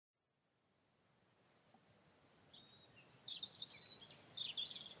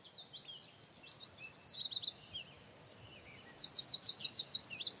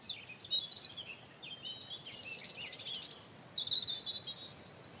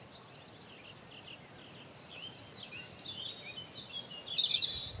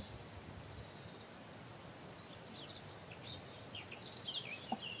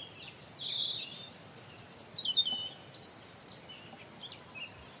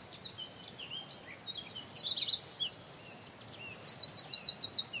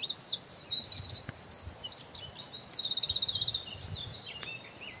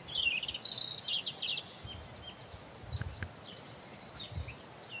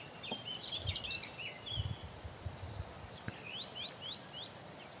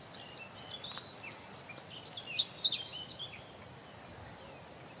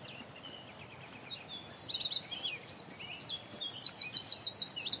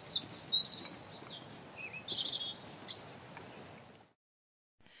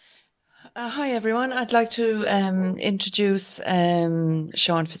Hi everyone. I'd like to introduce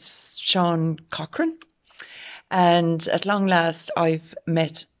Sean Corcoran, and at long last, I've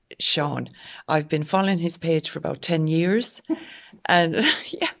met Sean. I've been following his page for about 10 years, and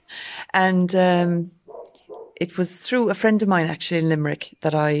yeah, and it was through a friend of mine actually in Limerick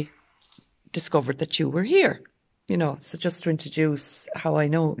that I discovered that you were here. So just to introduce how I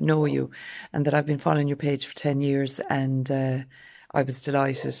know you, and that I've been following your page for 10 years, and I was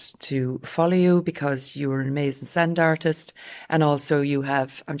delighted to follow you because you are an amazing sand artist, and also you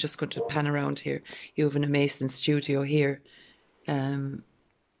have. I'm just going to pan around here. You have an amazing studio here, in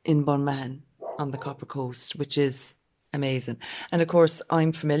Bunmahan on the Copper Coast, which is amazing. And of course,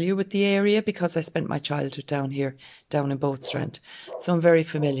 I'm familiar with the area because I spent my childhood down here, down in Boatstrand. So I'm very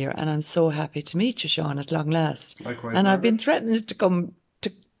familiar, and I'm so happy to meet you, Sean, at long last. Likewise, And I've been Margaret. threatening to come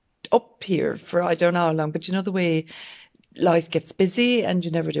to up here for I don't know how long, but you know the way life gets busy and you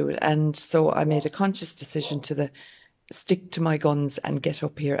never do it. And so I made a conscious decision to stick to my guns and get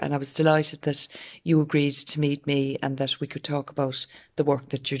up here. And I was delighted that you agreed to meet me and that we could talk about the work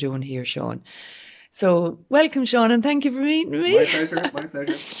that you're doing here, Sean. So welcome, Sean, and thank you for meeting My me. pleasure. My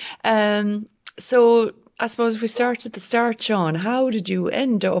pleasure. um, so I suppose if we start at the start, Sean, how did you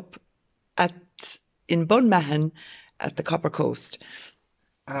end up at in Bunmahan at the Copper Coast?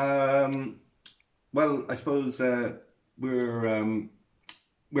 Um, well, I suppose we're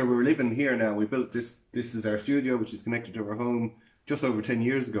where we're living here now. We built this. This is our studio, which is connected to our home, just over 10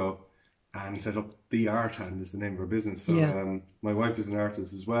 years ago, and set up the Art Hand is the name of our business. So Yeah. my wife is an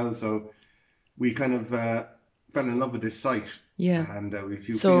artist as well. So we kind of fell in love with this site, Yeah. and we have a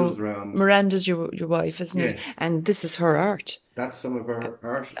few fields So around. Miranda's your wife, isn't it? Yes, And this is her art. that's some of our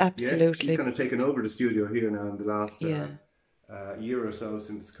art. Yeah, she's Absolutely. kind of taken over the studio here now in the last Yeah. year or so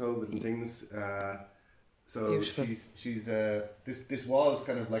since COVID and things. So Beautiful. she's this was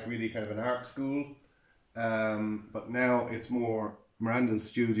kind of like really kind of an art school, but now it's more Miranda's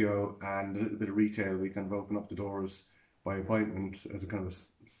studio and a little bit of retail. We kind of open up the doors by appointment as a kind of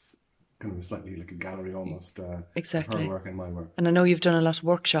a slightly like a gallery almost of her Exactly. work and my work. And I know you've done a lot of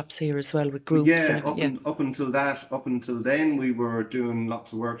workshops here as well with groups and Yeah, everything. Yeah. up until then, we were doing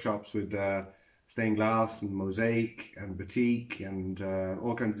lots of workshops with stained glass and mosaic and batik and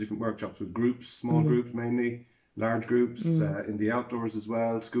all kinds of different workshops with groups, small Mm. groups mainly, large groups Mm. in the outdoors as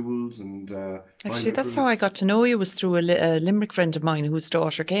well, schools and Actually, private that's how I groups. got to know you was through a Limerick friend of mine whose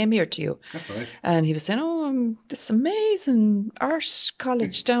daughter came here to you. That's right. And he was saying, "Oh, this amazing art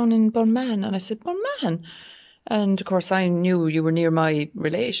college down in Bunman." And I said, "Bunman." And of course, I knew you were near my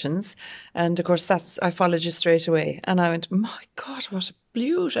relations. And of course, I followed you straight away. And I went, "My God, what a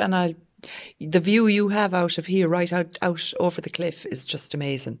beauty." The view you have out of here, right out over the cliff, is just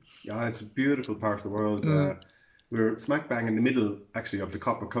amazing. Yeah, it's a beautiful part of the world. Mm. We're smack bang in the middle, actually, of the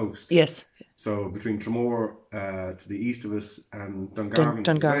Copper Coast. Yes, So between Tramore to the east of us and Dungarvan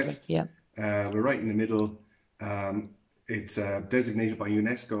to the Dungarvan. west, Yeah. we're right in the middle. It's designated by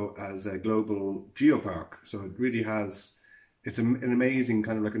UNESCO as a global geopark. So it really has, it's an amazing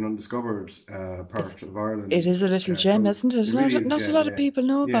kind of like an undiscovered It's part of Ireland's it is a little gem, coast. isn't it? It really is a Not a gem, lot of yeah. people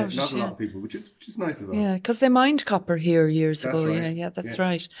know Yeah, about it. not a lot Yeah. of people, which is nice as well. Yeah, because they mined copper here years That's ago. right. Yeah, yeah, Yeah. that's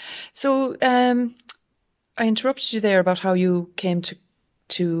right. So, I interrupted you there about how you came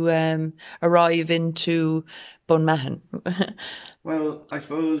to arrive into Bunmahan. Well, I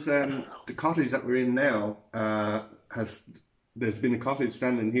suppose the cottage that we're in now has there's been a cottage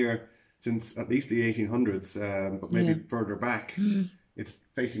standing here since at least the 1800s, but maybe Yeah, further back. It's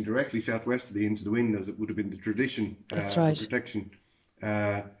facing directly southwesterly into the wind, as it would have been the tradition that's for right. protection.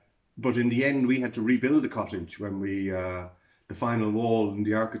 Uh, but in the end, we had to rebuild the cottage when the final wall, and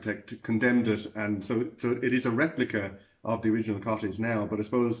the architect condemned it, and so it is a replica of the original cottage now. But I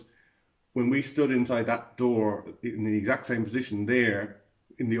suppose when we stood inside that door in the exact same position there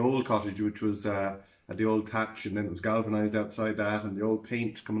in the old cottage, which was at the old thatch, and then it was galvanized outside that, and the old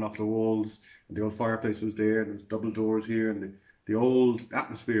paint coming off the walls, and the old fireplace was there, and there was double doors here, and the old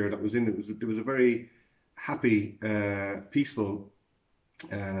atmosphere that was in it was there was a very happy, peaceful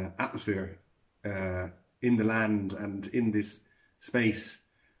atmosphere uh, in the land and in this space.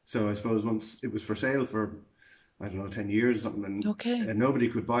 So I suppose once it was for sale for I don't know 10 years or something, Okay. and nobody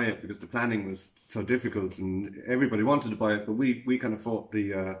could buy it because the planning was so difficult, and everybody wanted to buy it, but we kind of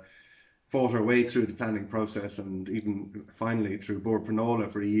fought our way through the planning process, and even finally through Board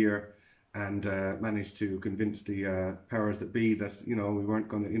Pranola for a year, and managed to convince the powers that be that we weren't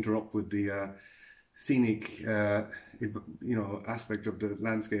going to interrupt with the scenic aspect of the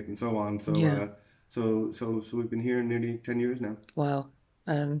landscape and so on. So Yeah. so we've been here nearly 10 years now. Wow.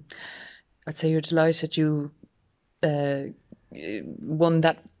 Um, I'd say you're delighted you uh, won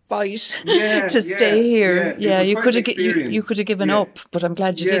that fight Yeah, to stay here. yeah. It was You quite could an have you experience. could have given Yeah, up, but I'm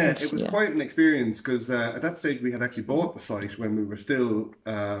glad you yeah. didn't. It was Yeah. quite an experience because at that stage we had actually bought the site when we were still,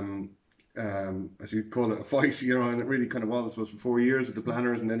 as you call it, a fight. And it really kind of was. It was for 4 years with the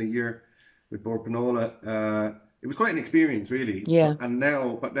planners and then a year with Bord Panola. It was quite an experience, really. Yeah.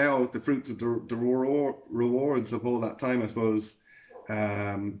 But now the fruits of the rewards of all that time, I suppose,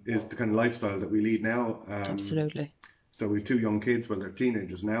 is the kind of lifestyle that we lead now. Absolutely. So we've 2 young kids. Well, they're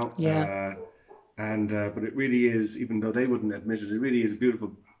teenagers now. Yeah. But it really is, even though they wouldn't admit it, it really is a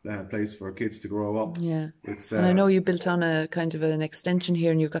beautiful place for kids to grow up. Yeah. It's And I know you built on a kind of an extension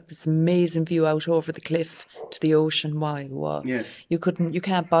here, and you've got this amazing view out over the cliff to the ocean. Wow. yeah. You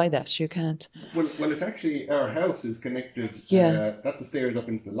can't buy that. You can't. Well, it's actually our house is connected. Yeah. That's the stairs up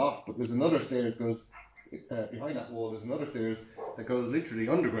into the loft, but there's another stairs goes behind that wall. There's another stairs that goes literally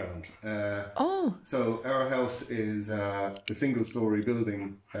underground. So our house is the single-story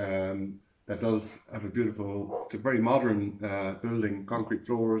building. That does have a beautiful, it's a very modern building, concrete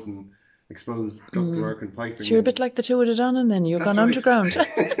floors and exposed ductwork and piping. So you're a bit like the two of the Donnan then. You've gone right. underground.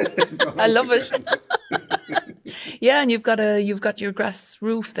 I love it. Yeah, and you've got your grass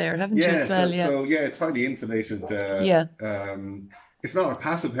roof there, haven't you, as well? So it's highly insulated. It's not a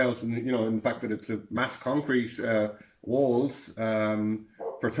passive house, in the fact that it's a mass concrete walls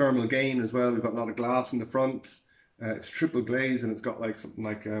for thermal gain as well. We've got a lot of glass in the front. It's triple glazed and it's got like something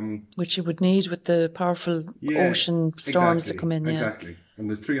like which you would need with the powerful ocean storms that come in. Yeah, exactly. And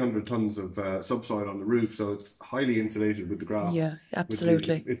there's 300 tons of subsoil on the roof, so it's highly insulated with the grass. Yeah,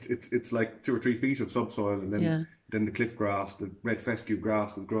 absolutely. It's like 2 or 3 feet of subsoil, and then the cliff grass, the red fescue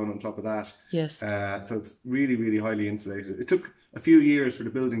grass that's grown on top of that. Yes. So it's really, really highly insulated. It took a few years for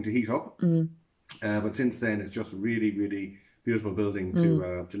the building to heat up, but since then it's just really, really beautiful building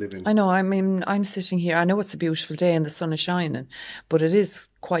to live in. I know. I mean, I'm sitting here. I know it's a beautiful day and the sun is shining, but it is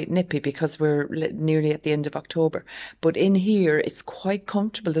quite nippy because we're nearly at the end of October. But in here, it's quite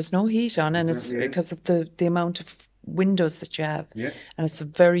comfortable. There's no heat on, and it's because of the amount of windows that you have. Yeah. And it's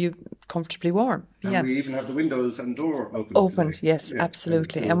very comfortably warm. And we even have the windows and door open. Opened, yes,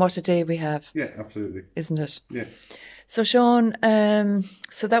 absolutely. And what a day we have. Yeah, absolutely. Isn't it? Yeah. So Sean,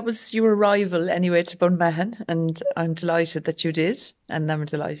 so that was your arrival anyway to Bunmahan, and I'm delighted that you did, and I'm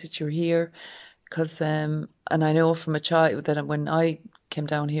delighted you're here, because and I know from a child that when I came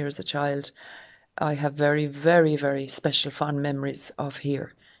down here as a child, I have very, very, very special fond memories of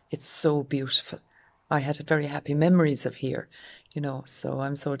here. It's so beautiful. I had very happy memories of here, so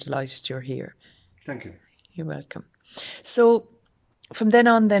I'm so delighted you're here. Thank you. You're welcome. So from then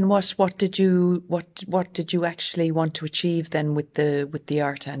on, what did you actually want to achieve then with the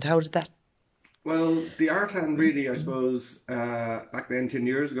art hand? How did that? Well, the art hand really, I suppose, back then 10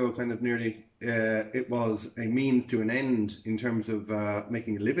 years ago, kind of nearly, it was a means to an end in terms of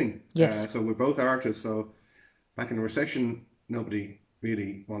making a living. Yes. So we're both artists. So back in a recession, nobody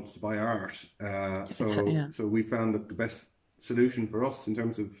really wants to buy art. So we found that the best solution for us in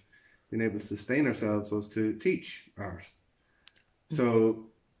terms of being able to sustain ourselves was to teach art. So,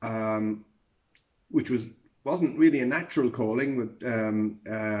 which wasn't really a natural calling,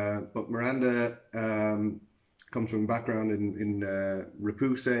 but Miranda comes from a background in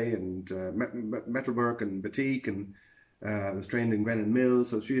repousse and metalwork and batik, and was trained in Grennan Mills,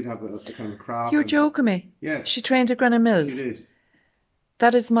 so she'd have a kind of craft. You're joking me? Yeah. She trained at Grennan Mills? She did.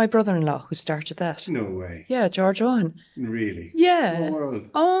 That is my brother-in-law who started that. No way. Yeah, George Owen. Really? Yeah. Small world.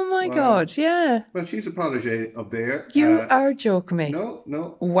 Oh my God, yeah. Well, she's a protege up there. You are joking me.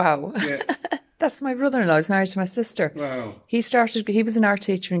 No. Wow. Yeah. That's my brother-in-law. He's married to my sister. Wow. He was an art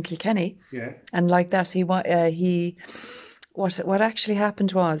teacher in Kilkenny. Yeah. And like that, what actually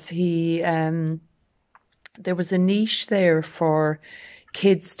happened was there was a niche there for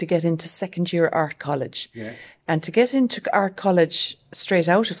kids to get into second year art college. Yeah. And to get into art college straight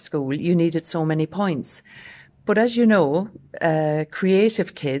out of school, you needed so many points. But as you know,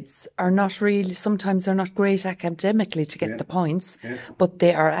 creative kids sometimes they're not great academically to get the points, but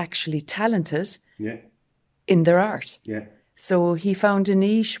they are actually talented in their art. Yeah. So he found a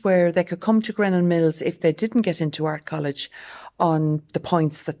niche where they could come to Grennan Mills if they didn't get into art college on the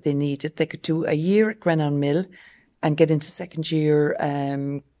points that they needed. They could do a year at Grennan Mill and get into second year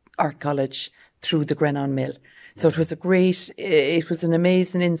art college through the Grennan Mill. So it was an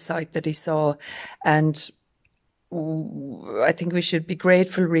amazing insight that he saw, and I think we should be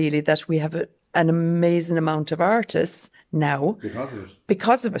grateful really that we have an amazing amount of artists now.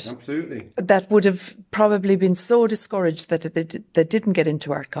 Because of it. Absolutely. That would have probably been so discouraged that they didn't get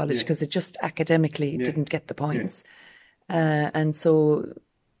into art college because they just academically didn't get the points. And so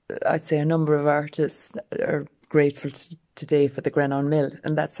I'd say a number of artists are grateful today for the Grenon Mill,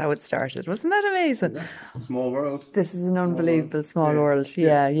 and that's how it started. Wasn't that amazing? Yeah. Small world. This is an unbelievable small Yeah. world.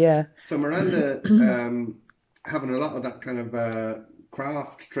 Yeah. So Miranda, having a lot of that kind of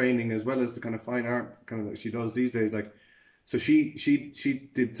craft training as well as the kind of fine art kind of that she does these days, like, so she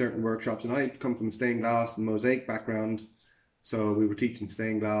did certain workshops, and I come from stained glass and mosaic background, so we were teaching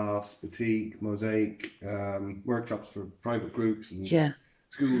stained glass, batik, mosaic, workshops for private groups and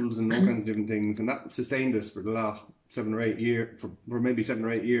schools and all kinds of different things, and that sustained us for the last 7 or 8 years, for maybe 7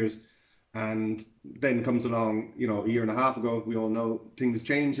 or 8 years. And then comes along, you know, a year and a half ago, we all know things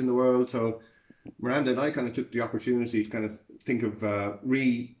change in the world. So Miranda and I kind of took the opportunity to kind of think of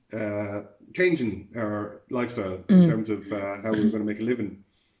changing our lifestyle in terms of how we were going to make a living.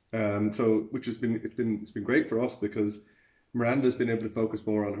 So which has been it's been great for us, because Miranda's been able to focus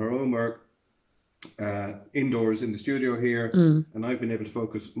more on her own work indoors in the studio here, and I've been able to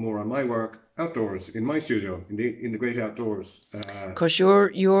focus more on my work outdoors in my studio in the great outdoors. Because your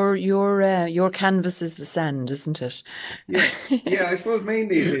canvas is the sand, isn't it? Yeah, I suppose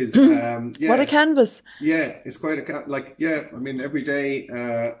mainly it is. What a canvas! Yeah, it's quite I mean, every day,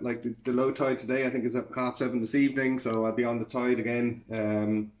 like the low tide today, I think is at 7:30 this evening, so I'll be on the tide again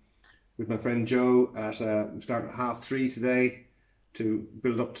with my friend Joe at starting at 3:30 today, to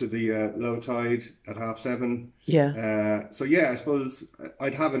build up to the low tide at 7:30. Yeah. So yeah, I suppose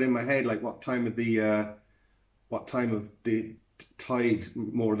I'd have it in my head like what time of the tide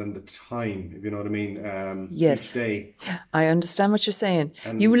more than the time, if you know what I mean. Yes. Each day. I understand what you're saying.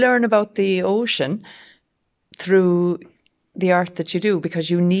 You learn about the ocean through the art that you do, because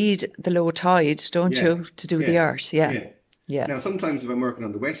you need the low tide, don't you, to do the art? Yeah. Now, sometimes if I'm working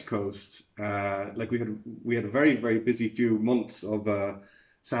on the West Coast, like we had a very, very busy few months of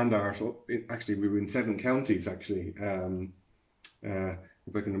sand art. Actually, we were in 7 counties, actually. If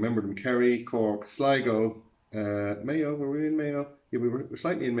I can remember them: Kerry, Cork, Sligo, Mayo. Were we in Mayo? Yeah, we were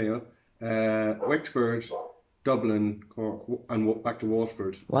slightly in Mayo. Wexford, Dublin, Cork, and back to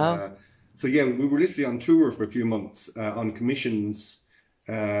Waterford. Wow. So yeah, we were literally on tour for a few months on commissions.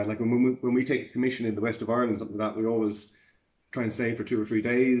 Like when we take a commission in the west of Ireland, something like that, we always try and stay for 2 or 3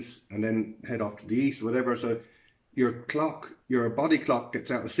 days and then head off to the east or whatever. So your body clock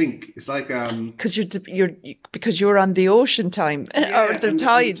gets out of sync. It's like because you're on the ocean time, or the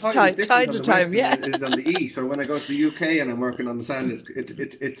tidal time. Yeah, is on the east. Or when I go to the UK and I'm working on the sand,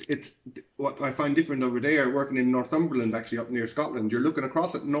 it's what I find different over there. Working in Northumberland, actually up near Scotland, you're looking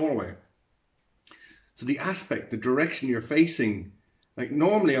across at Norway. So the direction you're facing, like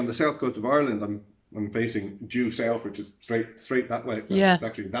normally on the south coast of Ireland, I'm facing due south, which is straight that way. Yeah. It's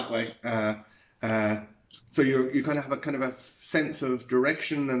actually that way. So you kind of have a sense of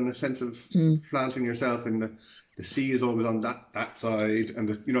direction and a sense of planting yourself in the sea is always on that side, and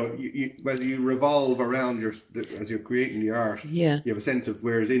you whether you revolve around as you're creating the art, you have a sense of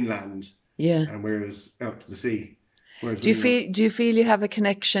where is inland, and where is out to the sea. Do you feel you have a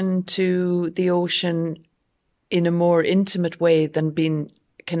connection to the ocean in a more intimate way than being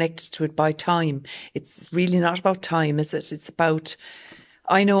connected to it by time? It's really not about time, is it? It's about,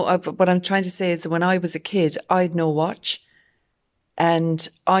 I know what I'm trying to say is that when I was a kid, I had no watch, and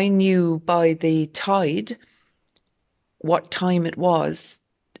I knew by the tide what time it was,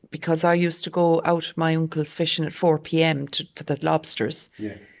 because I used to go out with my uncle's fishing at 4 p.m. for the lobsters.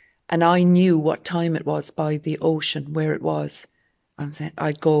 Yeah. And I knew what time it was by the ocean, where it was. I'm saying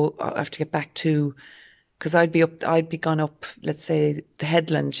I have to get back to, because I'd be gone up, let's say, the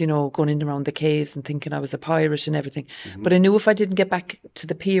headlands, going in around the caves and thinking I was a pirate and everything. Mm-hmm. But I knew if I didn't get back to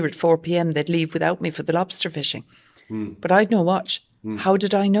the pier at 4 p.m, they'd leave without me for the lobster fishing. But I'd no watch. How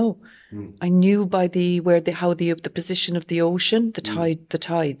did I know? I knew by the position of the ocean, the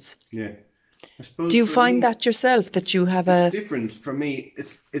tides. Yeah. Do you find that yourself, that you have it's different for me?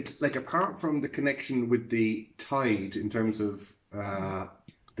 It's like, apart from the connection with the tide in terms of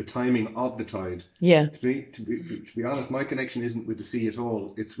the timing of the tide. Yeah. To be honest, my connection isn't with the sea at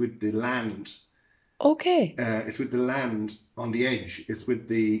all. It's with the land. Okay. It's with the land on the edge. It's with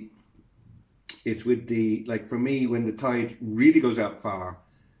the like, for me, when the tide really goes out far,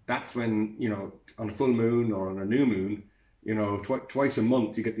 that's when, on a full moon or on a new moon, twice a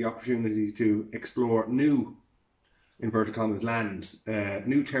month you get the opportunity to explore new, inverted commas, land,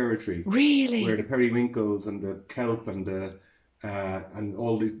 new territory. Really? Where the periwinkles and the kelp and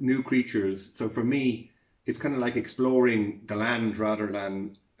all the new creatures. So for me, it's kind of like exploring the land rather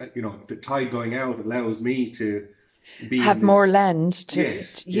than, the tide going out allows me to have more land to.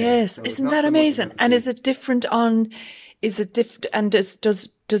 Yes. So isn't that amazing? And is it different and does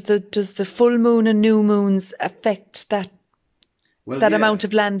the full moon and new moons affect that Well, that yeah. amount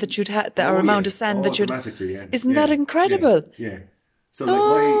of land that you'd had, or Oh, amount yeah. of sand Oh, that you'd. dramatically, yeah. Isn't Yeah, that incredible? yeah. So like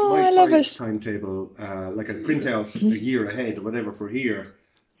Oh, my I love it. timetable, like I'd print out a year ahead or whatever for here,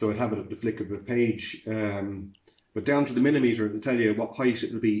 so I'd have it at the flick of a page. But down to the millimetre, it'll tell you what height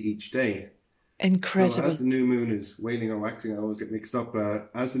it will be each day. So Incredible. as the new moon is waning or waxing, I always get mixed up.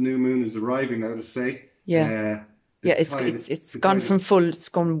 As the new moon is arriving, now to say, Yeah. Yeah, it's the gone tide from full, it's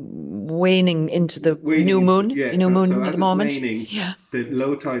gone waning into the waning new moon, yeah. new moon So at as the it's moment. waning, Yeah. the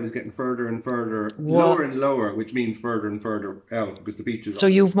low tide is getting further and further, Wow. lower and lower, which means further and further out because the beach is. So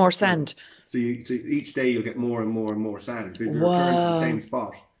you've more sand. So each day you'll get more and more and more sand. So if you return to the Wow. same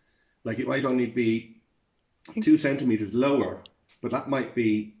spot, like it might only be 2 centimeters lower, but that might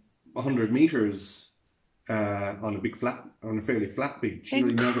be 100 meters on a fairly flat beach. You know,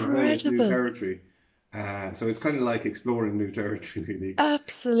 you're not going to new territory. So it's kind of like exploring new territory, really.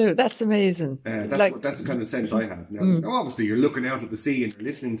 Absolute. That's amazing. That's the kind of sense I have. Now, obviously, you're looking out at the sea and you're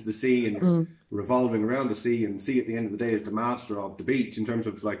listening to the sea and you're revolving around the sea, and the sea at the end of the day is the master of the beach in terms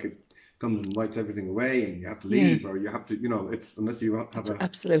of like it comes and wipes everything away and you have to leave or you have to, you know, it's unless you have a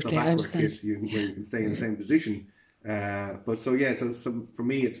absolutely, I understand. Kit, where you can stay in the same position. But so for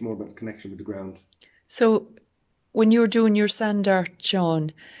me, it's more about the connection with the ground. So when you're doing your sand art,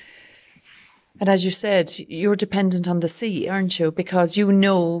 Sean, and as you said, you're dependent on the sea, aren't you? Because you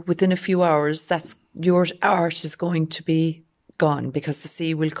know within a few hours that's your art is going to be gone because the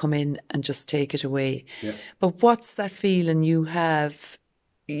sea will come in and just take it away. Yeah. But what's that feeling you have?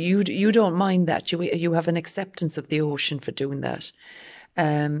 You don't mind that. You have an acceptance of the ocean for doing that.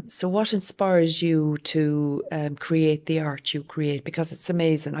 So what inspires you to create the art you create? Because it's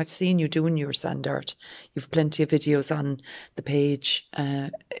amazing. I've seen you doing your sand art. You've plenty of videos on the page.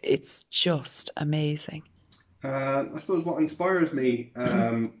 It's just amazing. I suppose what inspires me,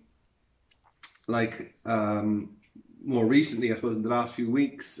 more recently, I suppose in the last few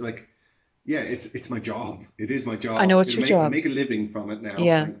weeks, it's my job. It is my job. I know it's your job. I make a living from it now,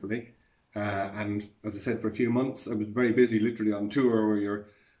 thankfully. And as I said, for a few months, I was very busy, literally on tour, where you're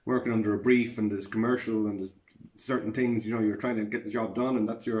working under a brief and there's commercial and there's certain things, you know, you're trying to get the job done, and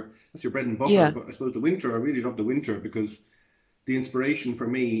that's your bread and butter. Yeah. But I suppose the winter, I really love the winter because the inspiration for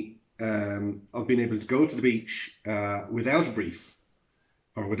me of being able to go to the beach without a brief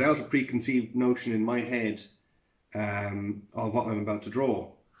or without a preconceived notion in my head of what I'm about to draw.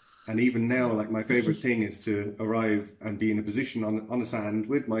 And even now, like my favorite thing is to arrive and be in a position on the sand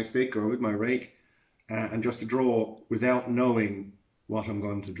with my stick or with my rake and just to draw without knowing what I'm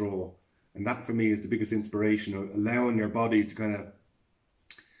going to draw. And that for me is the biggest inspiration, of allowing your body to kind of,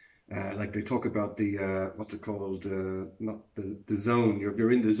 like they talk about the, what's it called, not the zone, if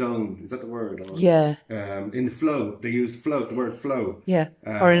you're in the zone, is that the word? Or, yeah. In the flow, they use flow, the word flow. Yeah,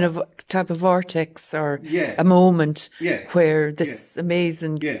 or in a type of vortex or a moment where this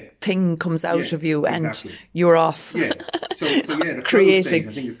amazing thing comes out of you and you're off. Yeah, so the flow creating. State,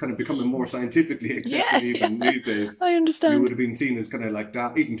 I think it's kind of becoming more scientifically accepted even these days. I understand. You would have been seen as kind of like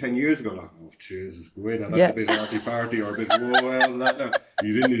that, even 10 years ago, like, oh, Jesus, go in, that's a bit arty-farty or a bit, whoa, that now.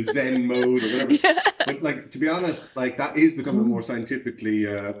 He's in his Zen mode or whatever. Yeah. But like, to be honest, like that is becoming more scientifically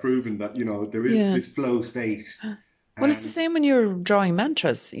proven that, you know, there is this flow state. Well, it's the same when you're drawing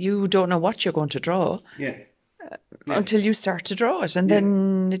mantras. You don't know what you're going to draw. Yeah. Until you start to draw it, and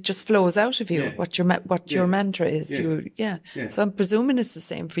then it just flows out of you. What your mantra is. So I'm presuming it's the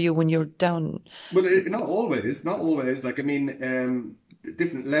same for you when you're down. Well, not always. Like, I mean,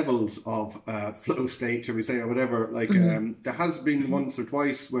 different levels of flow state, shall we say, or whatever. Like, there has been once or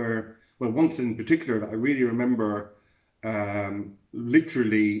twice where, well, once in particular that I really remember,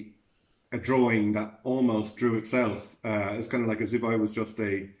 literally a drawing that almost drew itself. It's kind of like as if I was just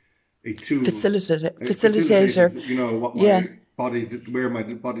a tool, facilitator. You know what my body, where my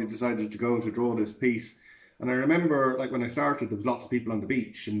body decided to go to draw this piece. And I remember, like when I started, there was lots of people on the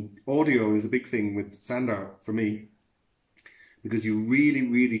beach, and audio is a big thing with sand art for me, because you really,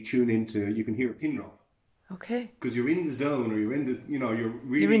 really tune into. You can hear a pin drop. Okay. Because you're in the zone, or you're in the, you know, you're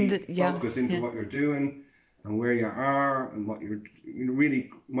really focused into what you're doing and where you are and what you're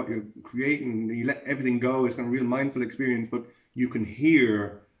creating. You let everything go. It's kind of a real mindful experience, but you can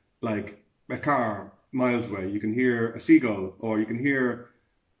hear like a car miles away. You can hear a seagull, or you can hear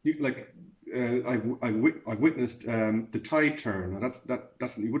I've witnessed the tide turn. Now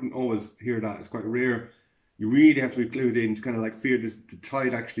that's you wouldn't always hear that. It's quite rare. You really have to be clued in to kind of like feel this. The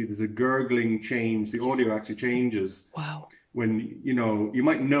tide actually, there's a gurgling change. The audio actually changes. Wow. When you know, you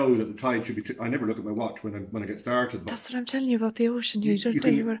might know that the tide should be. I never look at my watch when I get started. That's what I'm telling you about the ocean. You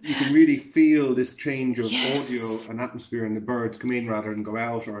can really feel this change of audio and atmosphere, and the birds come in rather than go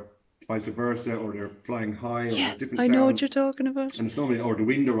out, or vice versa, or they're flying high, or Yeah, there's different I sounds. know what you're talking about. And it's normally, or the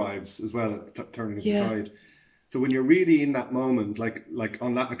wind arrives as well, turning at the Yeah. tide. So when you're really in that moment, like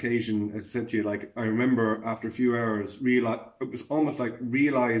on that occasion, as I said to you, like I remember after a few hours, it was almost like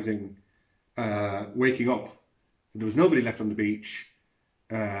realizing, waking up. There was nobody left on the beach,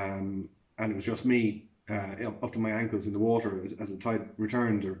 and it was just me up to my ankles in the water as the tide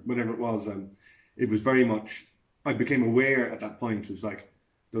returned or whatever it was. And it was very much, I became aware at that point. It was like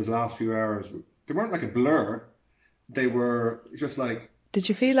those last few hours, they weren't like a blur. They were just like... Did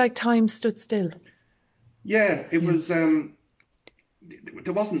you feel like time stood still? Yeah, it was...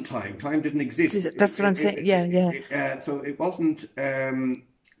 there wasn't time. Time didn't exist. That's what I'm saying. Yeah. So it wasn't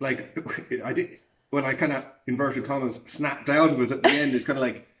like... I did... When I kind of, inverted commas, snapped out of it at the end, it's kind of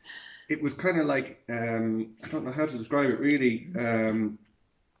like... It was kind of like... I don't know how to describe it, really.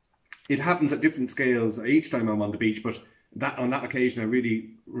 It happens at different scales each time I'm on the beach, but on that occasion I really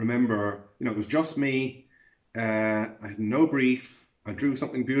remember, it was just me. I had no brief. I drew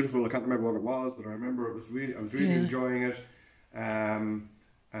something beautiful. I can't remember what it was, but I remember I was really enjoying it.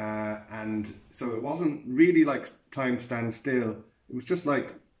 And so it wasn't really like time stands still. It was just like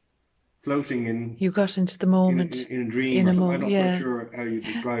floating in... You got into the moment. In a dream or something. I'm not quite sure how you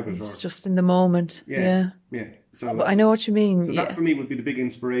describe it. It's just in the moment. Yeah. So I know what you mean. So that for me would be the big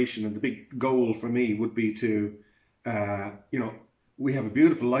inspiration, and the big goal for me would be to, we have a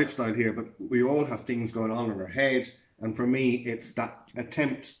beautiful lifestyle here, but we all have things going on in our head. And for me, it's that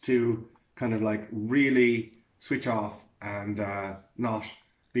attempt to kind of like really switch off and not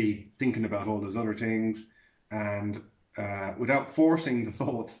be thinking about all those other things, and without forcing the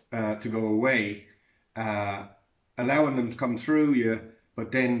thoughts to go away, allowing them to come through you,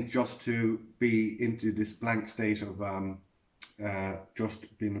 but then just to be into this blank state of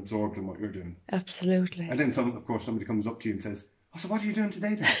just being absorbed in what you're doing. Absolutely. And then, of course, somebody comes up to you and says, "Oh, so what are you doing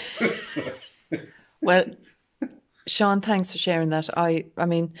today then?" Well, Sean, thanks for sharing that. I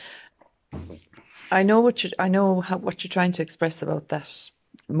mean, I know what you're trying to express about that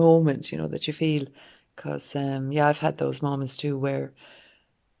moment, that you feel, because I've had those moments too where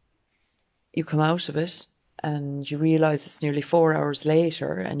you come out of it and you realise it's nearly 4 hours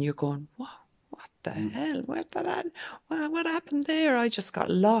later, and you're going, "What the hell? What happened there? I just got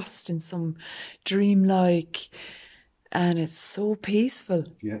lost in some dreamlike," and it's so peaceful.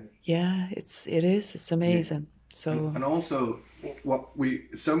 Yeah, it is. It's amazing. So and also,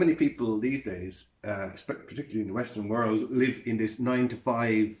 so many people these days, particularly in the Western world, live in this 9 to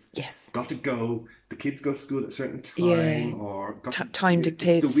 5. Yes. Got to go. The kids go to school at a certain time, or time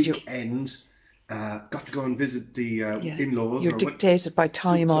dictates. It's the weekend. Got to go and visit the in-laws. You're dictated by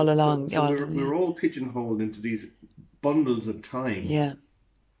time all along. So we're all pigeonholed into these bundles of time. Yeah.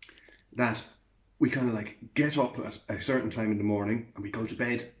 That we kind of like get up at a certain time in the morning and we go to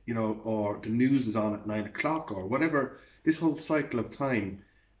bed, or the news is on at 9 o'clock or whatever. This whole cycle of time.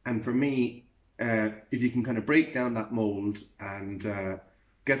 And for me, if you can kind of break down that mold and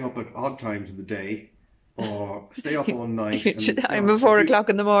get up at odd times of the day, or stay up all night. I'm at 4 o'clock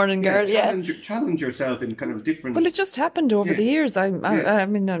in the morning, girl. Challenge yourself in kind of different... Well, it just happened over the years. I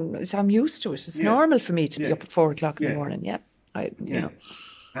mean, I'm used to it. It's normal for me to be up at 4 o'clock in the morning.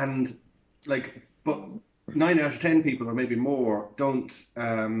 And like, but 9 out of 10 people, or maybe more, don't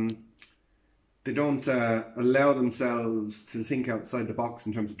allow themselves to think outside the box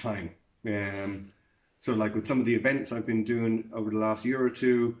in terms of time. So like with some of the events I've been doing over the last year or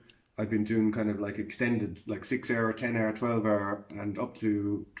two, I've been doing kind of like extended, like 6 hour, 10 hour, 12 hour, and up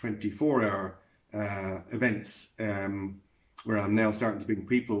to 24 hour events, where I'm now starting to bring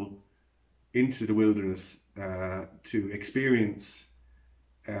people into the wilderness to experience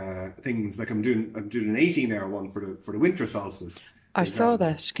things. Like I'm doing an 18-hour one for the winter solstice. I saw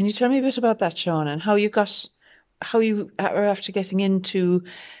that. Can you tell me a bit about that, Sean, and how you are after getting into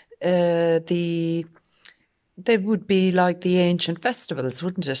they would be like the ancient festivals,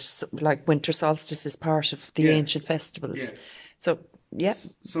 wouldn't it? Like winter solstice is part of the ancient festivals. So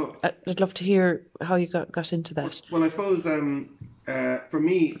I'd love to hear how you got into that. Well, I suppose for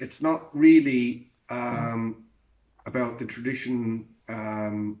me, it's not really about the tradition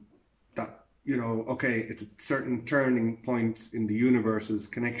that, it's a certain turning point in the universe's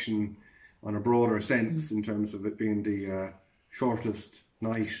connection on a broader sense, in terms of it being the shortest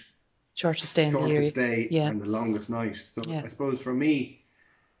day in the year. And the longest night. So I suppose for me,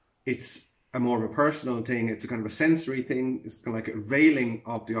 it's a more of a personal thing. It's a kind of a sensory thing. It's kind of like a veiling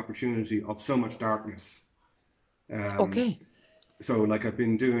of the opportunity of so much darkness. So like I've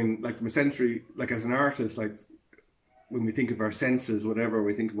been doing, like from a sensory, like as an artist, like when we think of our senses, whatever,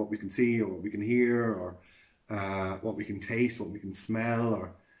 we think of what we can see or what we can hear, or what we can taste, what we can smell,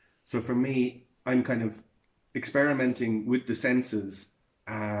 or So for me, I'm kind of experimenting with the senses,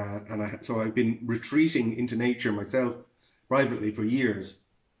 so I've been retreating into nature myself privately for years.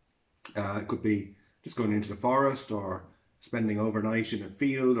 It could be just going into the forest or spending overnight in a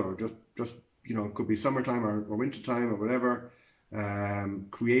field, or just it could be summertime or wintertime or whatever.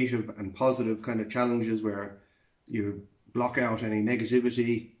 Creative and positive kind of challenges where you block out any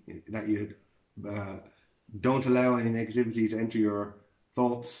negativity, that you don't allow any negativity to enter your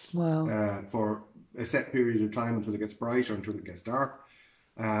thoughts. Wow. For a set period of time until it gets bright or until it gets dark.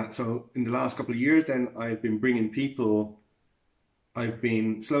 So in the last couple of years then, I've been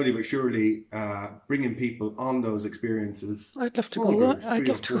slowly but surely bringing people on those experiences. I'd love to go on. I'd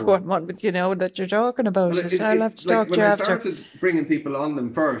love to go on one with that you're talking about Well, it. I'll have to talk to you after. When I started bringing people on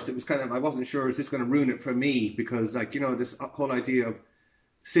them first, it was kind of, I wasn't sure, is this going to ruin it for me? Because this whole idea of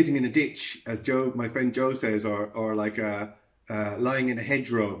sitting in a ditch, as my friend Joe says, or like lying in a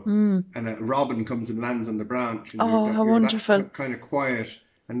hedgerow, and a robin comes and lands on the branch. And how wonderful! That kind of quiet,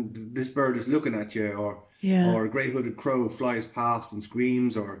 and this bird is looking at you, or a grey-hooded crow flies past and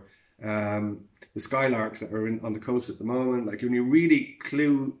screams, or the skylarks that are on the coast at the moment. Like when you really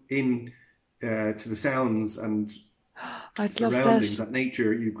clue in to the sounds and surroundings, that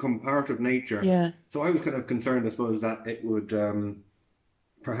nature, you become part of nature. Yeah. So I was kind of concerned, I suppose, that it would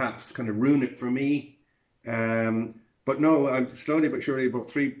perhaps kind of ruin it for me. But no, I'm slowly but surely about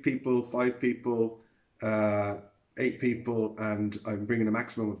 3 people, 5 people, 8 people, and I'm bringing a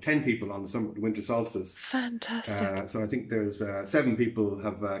maximum of 10 people on the winter solstice. Fantastic. So I think there's 7 people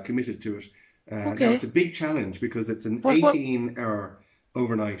have committed to it. Okay. Now it's a big challenge because it's an 18-hour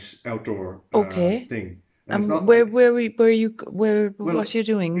overnight outdoor thing. And what are you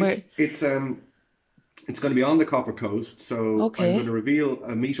doing? It's going to be on the Copper Coast, so Okay. I'm going to reveal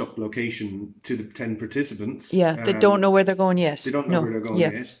a meetup location to the 10 participants. Yeah, they don't know where they're going yet. They don't know where they're going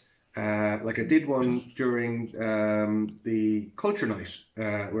yet. Like I did one during the Culture Night,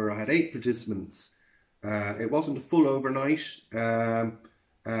 where I had 8 participants. It wasn't a full overnight. I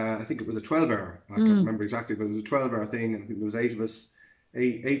think it was a 12-hour. I can't remember exactly, but it was a 12-hour thing. And I think there was 8 of us,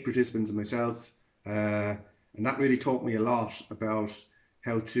 8 participants and myself. And that really taught me a lot about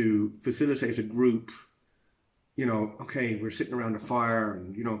how to facilitate a group. Okay, we're sitting around a fire,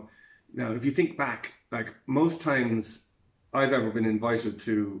 and now if you think back, like most times I've ever been invited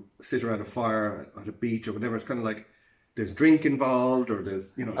to sit around a fire at a beach or whatever, it's kind of like there's drink involved, or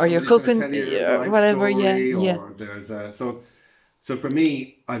there's or you're cooking, whatever, or there's so for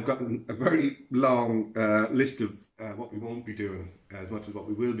me, I've gotten a very long list of what we won't be doing as much as what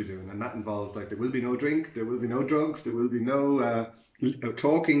we will be doing, and that involves there will be no drink, there will be no drugs, there will be no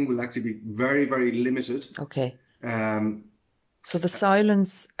talking. Will actually be very, very limited. Okay. So the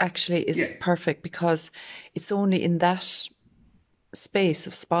silence actually is perfect, because it's only in that space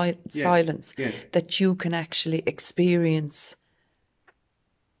of silence that you can actually experience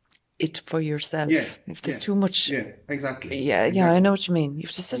it for yourself. If there's too much. Yeah, exactly. Yeah, I know what you mean. You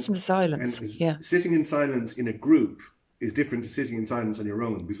have to sit in silence. Sitting in silence in a group is different to sitting in silence on your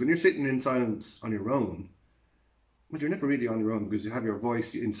own. Because when you're sitting in silence on your own, well, you're never really on your own, because you have your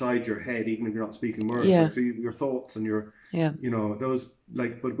voice inside your head, even if you're not speaking words. So your thoughts and your, those,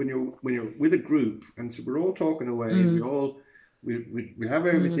 but when you're with a group, and so we're all talking away, and we have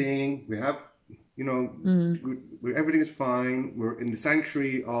everything, we have, everything is fine. We're in the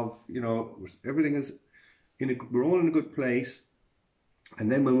sanctuary of, everything is we're all in a good place. And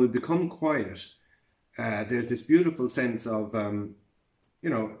then when we become quiet, there's this beautiful sense of,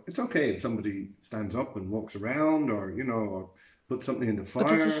 it's okay if somebody stands up and walks around, or puts something in the fire. But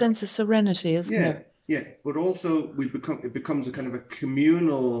there's a sense of serenity, isn't there? Yeah, but also it becomes a kind of a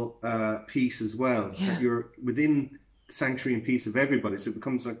communal piece as well. Yeah. That you're within the sanctuary and peace of everybody, so it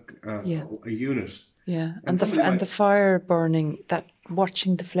becomes like a unit. Yeah, and the fire burning, that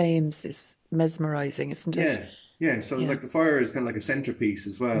watching the flames is mesmerising, isn't it? Yeah, so like the fire is kind of like a centerpiece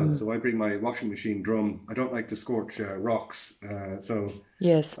as well. So I bring my washing machine drum. I don't like to scorch rocks, so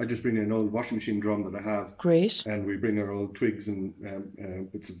I just bring an old washing machine drum that I have. Great. And we bring our old twigs and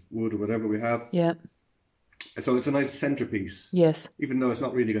bits of wood or whatever we have. Yeah. So it's a nice centerpiece. Yes. Even though it's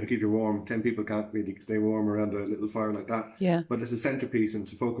not really going to keep you warm, 10 people can't really stay warm around a little fire like that. Yeah. But it's a centerpiece, and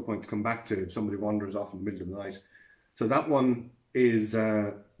it's a focal point to come back to if somebody wanders off in the middle of the night. So that one is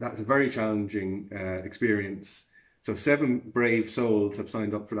that's a very challenging experience. So 7 brave souls have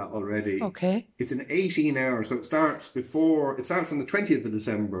signed up for that already. Okay. It's an 18-hour, so it starts on the 20th of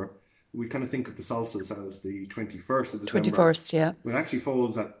December. We kind of think of the solstice as the 21st of December. 21st, yeah. It actually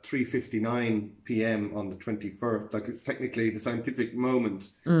falls at 3:59 p.m. on the 21st. Like technically, the scientific moment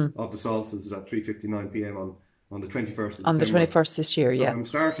of the solstice is at 3:59 p.m. on on the 21st of On the December. 21st this year, So yeah. I'm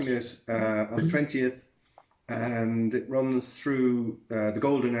starting it on the 20th, and it runs through the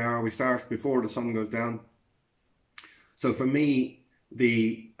golden hour. We start before the sun goes down. So for me,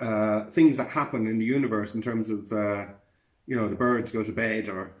 the things that happen in the universe in terms of, the birds go to bed,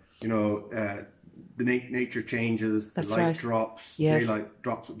 or, the nature changes, the That's light right. drops, Yes. daylight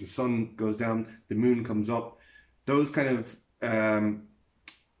drops, the sun goes down, the moon comes up. Those kind of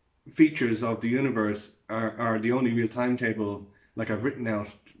features of the universe are the only real timetable. Like, I've written out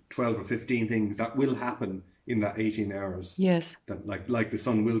 12 or 15 things that will happen in that 18 hours. Yes. That like the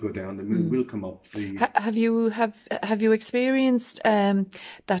sun will go down, the moon will come up. Have you experienced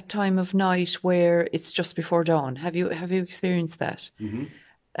that time of night where it's just before dawn? Have you experienced that?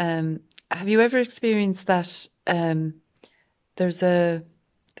 Mm-hmm. Have you ever experienced that? There's a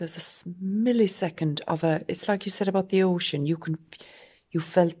millisecond of a. It's like you said about the ocean. You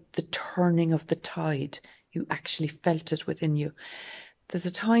felt the turning of the tide. You actually felt it within you. There's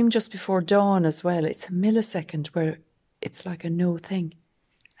a time just before dawn as well. It's a millisecond where it's like a no thing,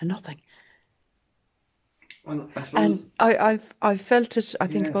 a nothing. Well, I suppose, and I've felt it. I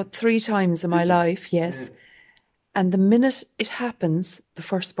think about 3 times in my life. Yes. Yeah. And the minute it happens, the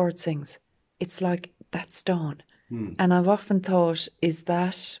first bird sings. It's like, that's dawn. And I've often thought, is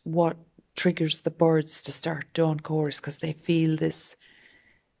that what triggers the birds to start dawn chorus? Because they feel this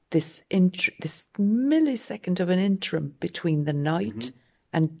millisecond of an interim between the night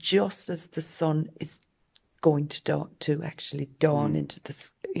and just as the sun is going to actually dawn into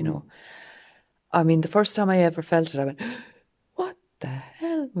this, I mean, the first time I ever felt it, I went, what the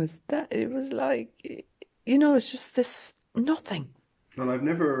hell was that? It was like, it's just this nothing. Well, I've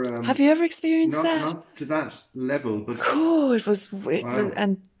never... Have you ever experienced that? Not to that level, but... Oh, it was,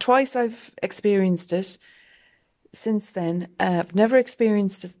 and twice I've experienced it since then. I've never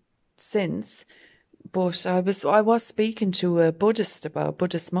experienced it since, but I was speaking to a Buddhist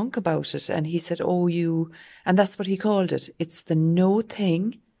monk about it, and he said, and that's what he called it. It's the no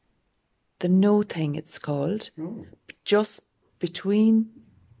thing it's called. Oh. Just between...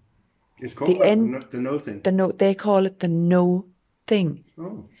 It's called the no thing. They call it the no thing.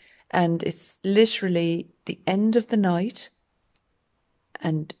 Oh. And it's literally the end of the night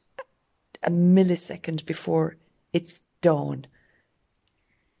and a millisecond before it's dawn.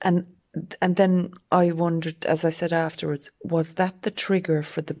 And then I wondered, as I said afterwards, was that the trigger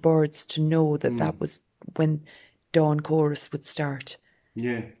for the birds to know that was when dawn chorus would start?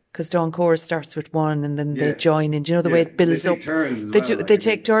 Yeah. Because dawn chorus starts with 1 and then they join in. Do you know the way it builds up? They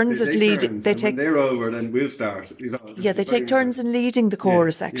take turns at leading. When they're over, then we'll start. Yeah, they take turns in leading the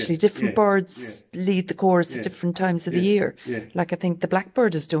chorus, actually. Different birds lead the chorus at different times of the year. Yeah. Like, I think the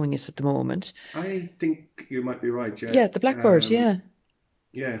blackbird is doing it at the moment. I think you might be right, yeah. Yeah, the blackbird, yeah.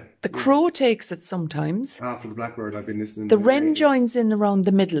 The crow takes it sometimes. After the blackbird, I've been listening. The wren joins in around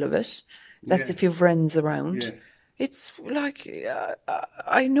the middle of it. That's if you've wrens around. Yeah. It's like,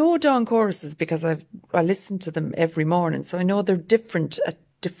 I know dawn choruses because I listen to them every morning, so I know they're different at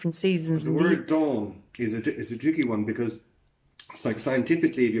different seasons. The word dawn is a tricky one, because it's like,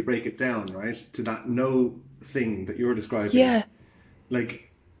 scientifically, if you break it down, right, to that no thing that you're describing. Yeah. Like,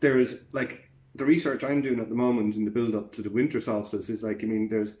 there's like the research I'm doing at the moment in the build up to the winter solstice is like, I mean,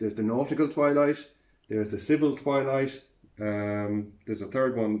 there's the nautical twilight, there's the civil twilight, there's a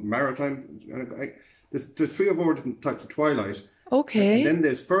third one, maritime. There's 3 or 4 different types of twilight. Okay. And then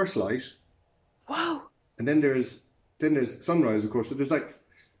there's first light. Wow. And then there's sunrise, of course. So there's like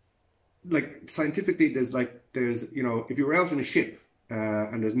scientifically, there's if you were out in a ship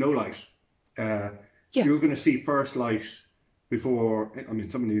and there's no light, you're going to see first light before. I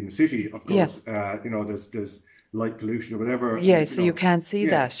mean, somebody in the city, of course. Yeah. There's light pollution or whatever. Yeah. And, so you can't see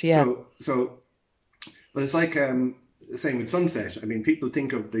that. Yeah. So, but it's like same with sunset. I mean, people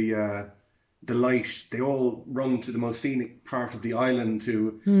think of the light, they all run to the most scenic part of the island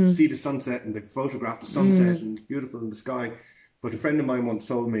to see the sunset, and they photograph the sunset and it's beautiful in the sky. But a friend of mine once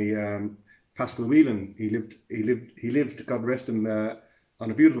told me, Pascal Whelan, he lived, God rest him, on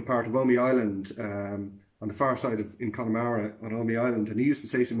a beautiful part of Omey Island, on the far side in Connemara on Omey Island, and he used to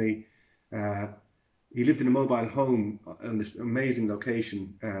say to me, he lived in a mobile home on this amazing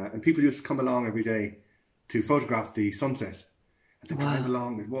location, and people used to come along every day to photograph the sunset. They'd drive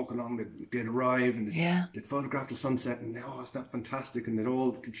along, they'd walk along, they'd arrive, and they'd photograph the sunset, and isn't that fantastic? And they'd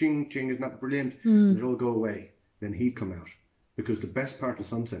all, ching, isn't that brilliant? And they'd all go away. Then he'd come out. Because the best part of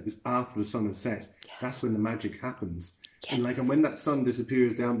sunset is after the sun is set. Yes. That's when the magic happens. Yes. And when that sun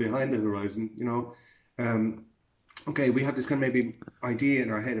disappears down behind the horizon, we have this kind of maybe idea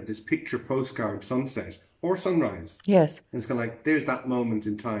in our head of this picture postcard sunset or sunrise. Yes. And it's kind of like, there's that moment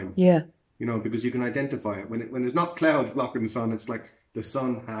in time. Yeah. you know, because you can identify it. When there's not clouds blocking the sun, it's like the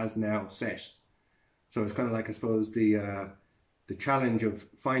sun has now set. So it's kind of like, I suppose, the challenge of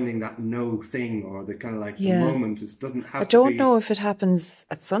finding that no thing, or the kind of like the moment. It doesn't have I to don't be. know if it happens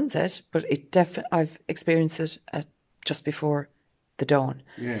at sunset, but it I've experienced it at just before the dawn.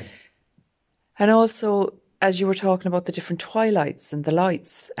 Yeah. And also, as you were talking about the different twilights and the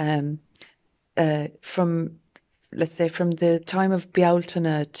lights, from, let's say, from the time of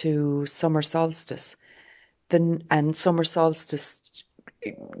Bealtaine to summer solstice, and summer solstice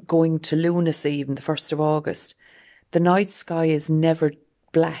going to lunacy, even the 1st of August, the night sky is never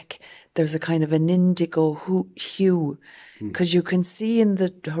black. There's a kind of an indigo hue, because you can see in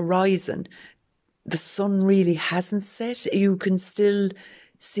the horizon the sun really hasn't set. You can still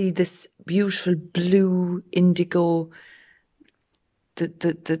see this beautiful blue indigo.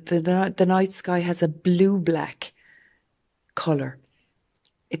 The night sky has a blue-black colour.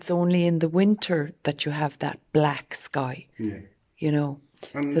 It's only in the winter that you have that black sky. Yeah. You know.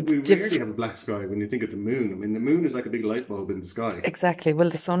 And we rarely have a black sky when you think of the moon. I mean, the moon is like a big light bulb in the sky. Exactly.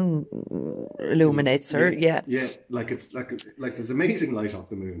 Well, the sun illuminates her. Yeah. Yeah, like it's like there's amazing light off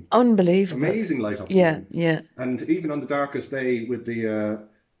the moon. Unbelievable. Amazing light off the moon. Yeah. And even on the darkest day with a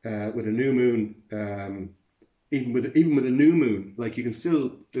new moon, even with a new moon, like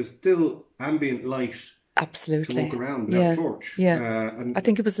there's still ambient light. Absolutely. To walk around without a torch. Yeah. And I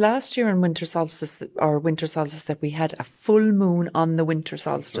think it was last year on winter solstice that we had a full moon on the winter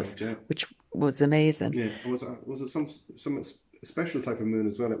solstice, right, which was amazing. Yeah. And was it some special type of moon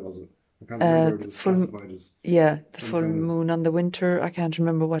as well? It wasn't. I can't remember. It was classified as. Yeah, the full moon on the winter. I can't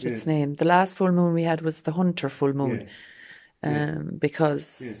remember what its name. The last full moon we had was the Hunter full moon,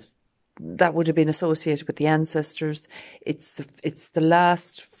 because. That would have been associated with the ancestors. It's the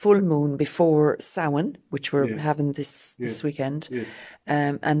last full moon before Samhain, which we're having this weekend,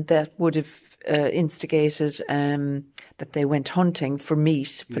 and that would have instigated that they went hunting for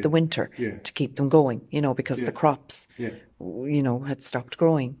meat for the winter to keep them going. You know, because the crops, you know, had stopped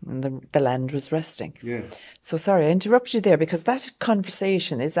growing and the land was resting. Yeah. So sorry, I interrupted you there, because that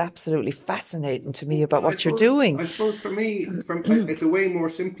conversation is absolutely fascinating to me about what you're doing. I suppose for me, it's a way more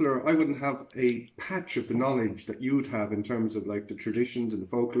simpler. I wouldn't have a patch of the knowledge that you would have in terms of like the traditions and the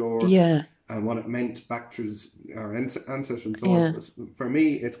folklore, and what it meant back to our ancestors and so on. For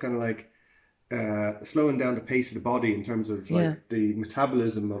me, it's kind of like slowing down the pace of the body in terms of like the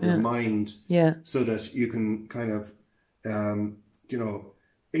metabolism of your mind, so that you can kind of, you know,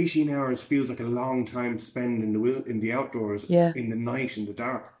 18 hours feels like a long time to spend in the outdoors, in the night, in the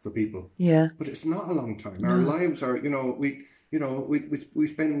dark for people. Yeah. But it's not a long time. Our lives are, we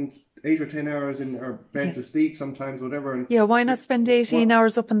spend 8 or 10 hours in our beds asleep sometimes, whatever. And why not spend 18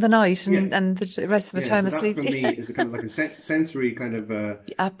 hours up in the night and the rest of the time asleep? That for me is a kind of like a sensory kind of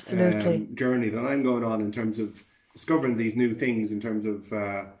absolutely journey that I'm going on in terms of discovering these new things in terms of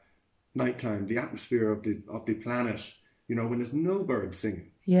nighttime, the atmosphere of the planet. You know, when there's no birds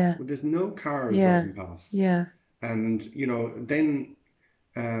singing. Yeah. When there's no cars driving past. Yeah. And, you know, then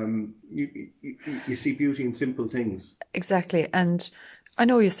you see beauty in simple things. Exactly. And I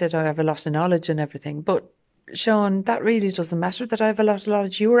know you said I have a lot of knowledge and everything, but Sean, that really doesn't matter that I have a lot of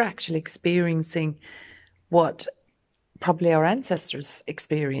knowledge. You were actually experiencing what probably our ancestors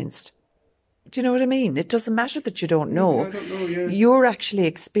experienced. Do you know what I mean? It doesn't matter that you don't know. I don't know, You're actually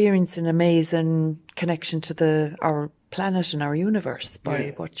experiencing an amazing connection to our planet and our universe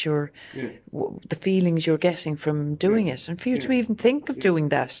by what you're, the feelings you're getting from doing it. And for you to even think of doing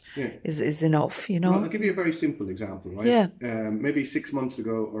that is enough, you know? Well, I'll give you a very simple example, right? Yeah. Maybe 6 months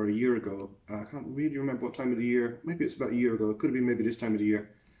ago or a year ago, I can't really remember what time of the year, maybe it's about a year ago, it could have been maybe this time of the year.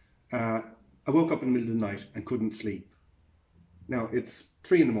 I woke up in the middle of the night and couldn't sleep. Now, it's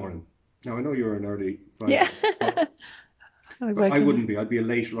 3 a.m. Now, I know you're an early riser. Yeah. I wouldn't be. I'd be a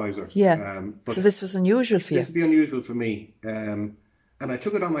late riser. Yeah. But so this was unusual for you. This would be unusual for me. And I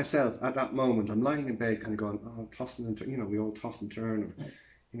took it on myself at that moment. I'm lying in bed kind of going, tossing and turn. You know, we all toss and turn. Or,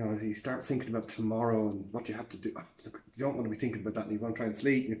 you know, you start thinking about tomorrow and what you have to do. You don't want to be thinking about that and you want to try and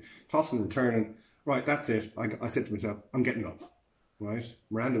sleep. You're tossing and turning. Right, that's it. I said to myself, I'm getting up. Right?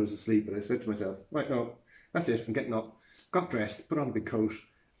 Miranda was asleep, but I said to myself, right, no, that's it. I'm getting up. Got dressed, put on a big coat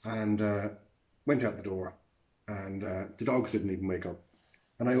and went out the door. And the dogs didn't even wake up.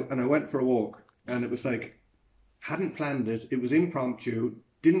 And I went for a walk, and it was like, hadn't planned it. It was impromptu.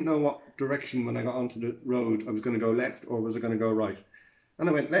 Didn't know what direction when I got onto the road I was going to go left or was I going to go right. And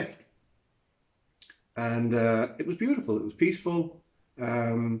I went left. And it was beautiful. It was peaceful.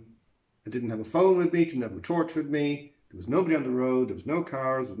 I didn't have a phone with me. Didn't have a torch with me. There was nobody on the road. There was no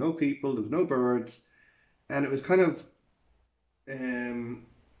cars. There was no people. There was no birds. And it was kind of...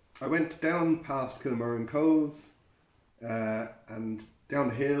 I went down past Kilmurran Cove and down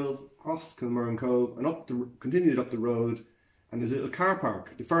the hill, crossed Kilmurran Cove, and continued up the road. And there's a little car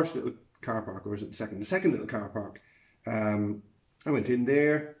park, the first little car park, or is it the second? The second little car park. I went in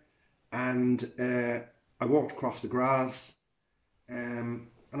there, and I walked across the grass, and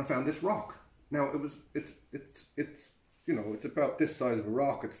I found this rock. Now it's you know, it's about this size of a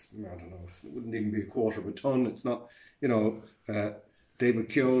rock. It's, I don't know, it wouldn't even be a quarter of a ton. It's not, you know, David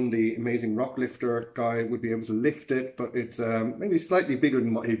Keown, the amazing rock lifter guy, would be able to lift it, but it's maybe slightly bigger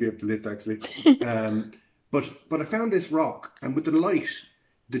than what he'd be able to lift, actually. But I found this rock, and with the light,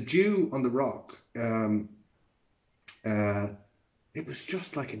 the dew on the rock, it was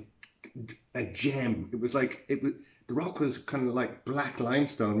just like a gem. It was like, the rock was kind of like black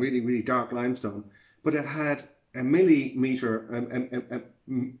limestone, really, really dark limestone, but it had a millimeter, a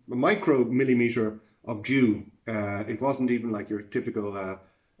micro millimeter of dew. It wasn't even like your typical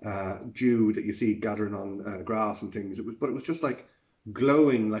dew that you see gathering on grass and things. But it was just like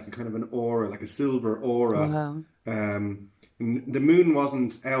glowing, like a kind of an aura, like a silver aura. Wow. The moon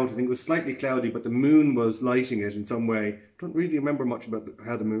wasn't out. I think it was slightly cloudy, but the moon was lighting it in some way. Don't really remember much about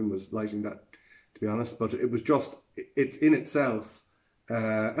how the moon was lighting that, to be honest. But it was just it in itself.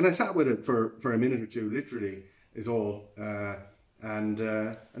 And I sat with it for a minute or two, literally, is all. And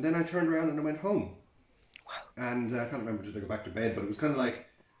then I turned around and I went home. Wow. And I can't remember, did I go back to bed? But it was kind of like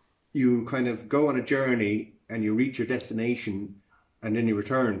you kind of go on a journey and you reach your destination and then you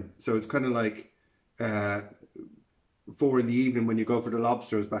return. So it's kind of like 4 in the evening when you go for the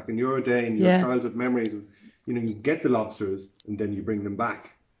lobsters back in your day, and your childhood memories of, you know, you get the lobsters and then you bring them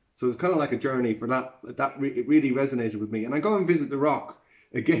back. So it's kind of like a journey for that. It really resonated with me. And I go and visit the rock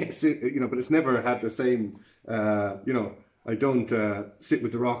again, you know, but it's never had the same, you know, I don't sit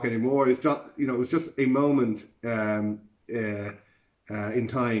with the rock anymore. It's not, you know, it was just a moment in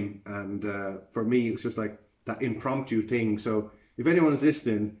time. And for me, it was just like that impromptu thing. So if anyone's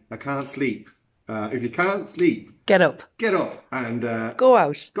listening, I can't sleep. If you can't sleep, get up and go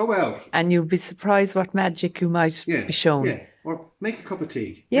out, and you'll be surprised what magic you might be shown. Yeah, or make a cup of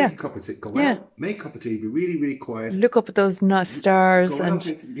tea. Yeah, make a cup of tea. Go out, make a cup of tea. Be really, really quiet. Look up at those stars and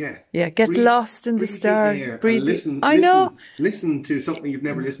get lost in the star. Breathe. Listen to something you've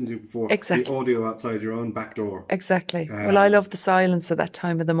never listened to before. Exactly. The audio outside your own back door. Exactly. Well, I love the silence at that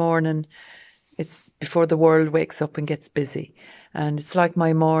time of the morning. It's before the world wakes up and gets busy, and it's like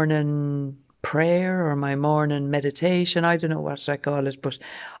my morning prayer or my morning meditation. I don't know what I call it, but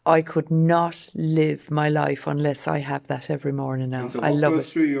I could not live my life unless I have that every morning now. And so I love it. What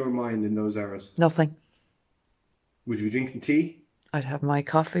goes through your mind in those hours? Nothing. Would you be drinking tea? I'd have my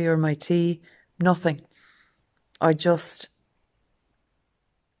coffee or my tea. Nothing. I just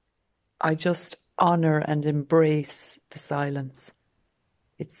honour and embrace the silence.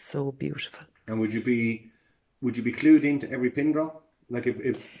 It's so beautiful. And would you be clued into every pin drop? Like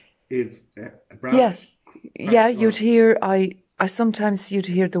if a branch, you'd hear. I sometimes you'd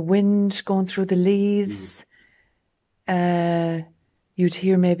hear the wind going through the leaves. You'd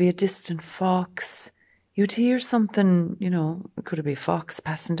hear maybe a distant fox. You'd hear something, you know, it could be a fox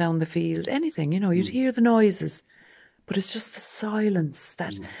passing down the field. Anything, you know. You'd hear the noises, but it's just the silence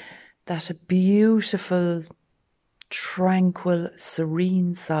that a beautiful, tranquil,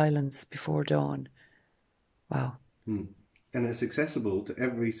 serene silence before dawn. Wow. And it's accessible to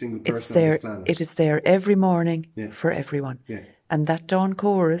every single person on this planet. It is there every morning for everyone. Yeah. And that dawn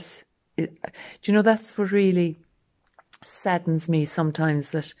chorus, do you know, that's what really saddens me sometimes,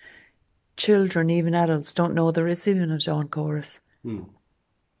 that children, even adults, don't know there is even a dawn chorus. And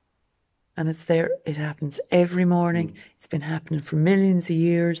it's there. It happens every morning. It's been happening for millions of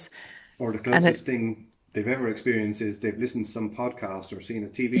years. Or the closest thing they've ever experienced is they've listened to some podcast or seen a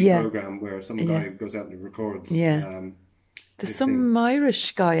TV program where some guy goes out and records. There's some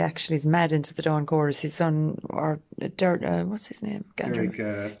Irish guy actually is mad into the dawn chorus. He's on, what's his name?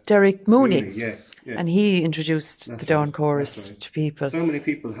 Derek Mooney. And he introduced the dawn chorus to people. So many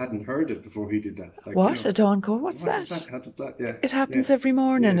people hadn't heard it before he did that. Like, what? You know, a dawn chorus? What's that? How did that? Yeah. It happens every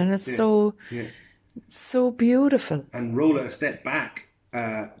morning, and it's so beautiful. And roll it a step back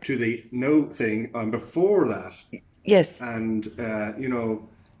to the note thing before that. Yes. And, you know,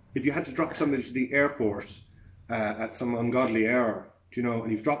 if you had to drop somebody to the airport at some ungodly hour, you know,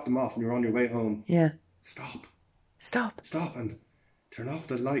 and you've dropped them off and you're on your way home. Yeah. Stop and turn off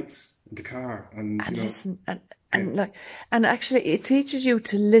the lights in the car and you know, listen and actually it teaches you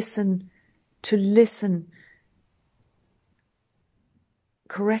to listen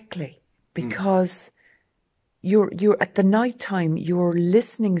correctly, because you're at the night time, your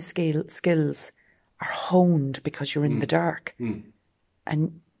listening skills are honed because you're in the dark.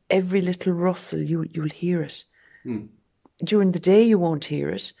 And every little rustle, you'll hear it. Mm. During the day, you won't hear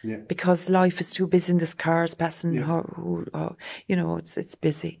it Yeah. because life is too busy and there's cars passing. Yeah. You know, it's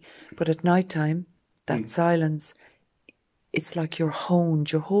busy. But at night time, that silence, it's like you're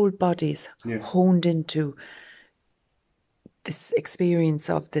honed. Your whole body's honed into this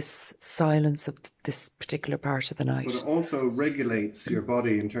experience of this silence of this particular part of the night. But it also regulates your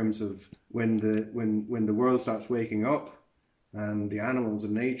body in terms of when the world starts waking up, and the animals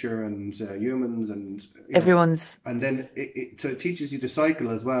and nature and humans and everyone's, and then so it teaches you the cycle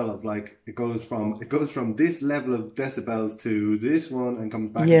as well of like it goes from this level of decibels to this one and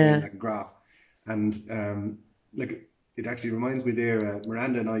comes back again like a graph, and like it actually reminds me there.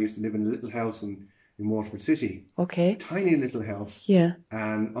 Miranda and I used to live in a little house in Waterford City. Okay. A tiny little house. Yeah.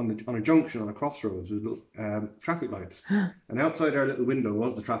 And on a junction on a crossroads with little traffic lights, and outside our little window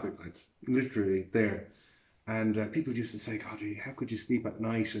was the traffic lights, literally there. And people used to say, God, how could you sleep at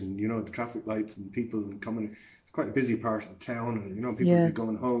night? And, you know, the traffic lights and people coming. It's quite a busy part of the town. And, you know, people would be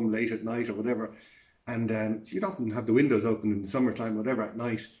going home late at night or whatever. And so you'd often have the windows open in the summertime, whatever, at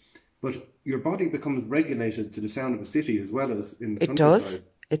night. But your body becomes regulated to the sound of a city as well as in the countryside.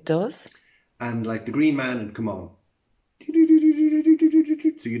 It does. And like the Green Man would come on.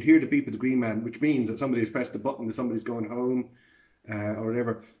 So you'd hear the beep of the Green Man, which means that somebody's pressed the button, that somebody's going home. Or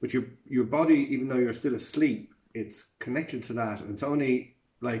whatever, but your body, even though you're still asleep, it's connected to that, and it's only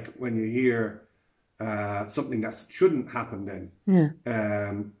like when you hear something that shouldn't happen then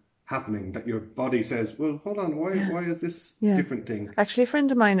happening, that your body says, well, hold on, why is this different thing? Actually, a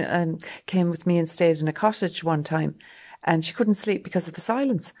friend of mine came with me and stayed in a cottage one time, and she couldn't sleep because of the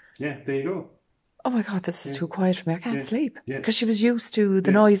silence. Yeah, there you go. Oh my God, this is too quiet for me. I can't sleep. Because she was used to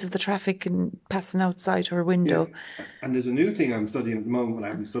the noise of the traffic and passing outside her window. Yeah. And there's a new thing I'm studying at the moment. Well, I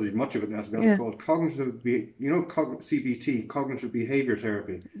haven't studied much of it now, to be honest, called CBT, cognitive behavior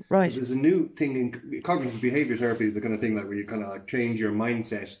therapy. Right. So there's a new thing in cognitive behavior therapy, is the kind of thing like where you kind of like change your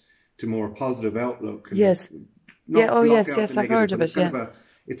mindset to more positive outlook. Yes. Yes, I've heard of it.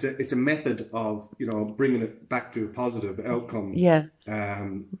 It's a method of, you know, bringing it back to a positive outcome. Yeah.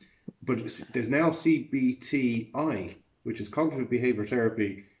 But there's now CBTI, which is cognitive behavior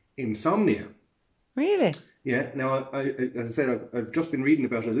therapy, insomnia. Really? Yeah. Now, as I said, I've just been reading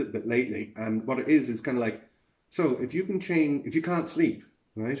about it a little bit lately, and what it is kind of like, so if you can't sleep,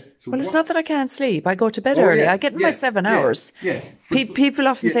 right? So it's not that I can't sleep. I go to bed early. I get my 7 hours. Yeah. People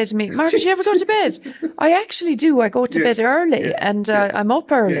often say to me, Marta, do you ever go to bed? I actually do. I go to bed early and I'm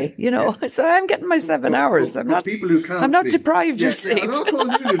up early, you know. So I'm getting my 7 hours. I'm not deprived of sleep. I'm not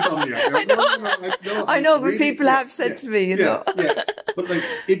calling you insomnia. I know, but people have said to me, you know. But like,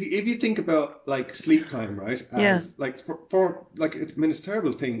 if you think about like sleep time, right? As, like for like, it's a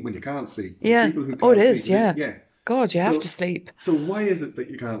terrible thing when you can't sleep. Yeah. People who can't it is. Sleep, yeah. God, you have to sleep. So why is it that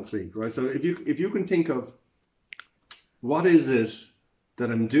you can't sleep, right? So if you can think of what is it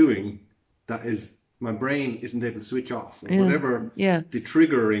that I'm doing that is my brain isn't able to switch off, or whatever the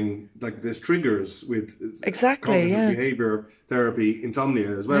triggering, like there's triggers with cognitive behavior therapy,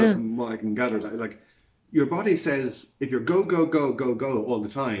 insomnia as well, from what I can gather. Like your body says, if you're go all the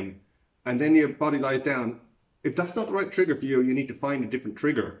time, and then your body lies down, if that's not the right trigger for you, you need to find a different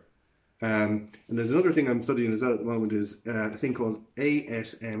trigger. And there's another thing I'm studying as well at the moment is a thing called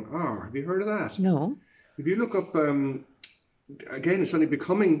ASMR. Have you heard of that? No. If you look up, again, it's only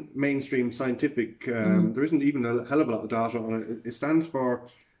becoming mainstream scientific. There isn't even a hell of a lot of data on it. It stands for,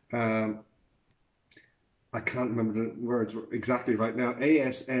 I can't remember the words exactly right now,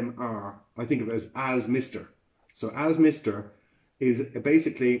 ASMR. I think of it as Mister. So as Mister is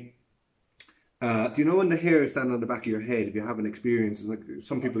basically... do you know when the hair is standing on the back of your head? If you have an experience, like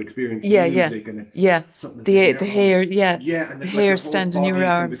some people experience music and the hair, and the hair standing in your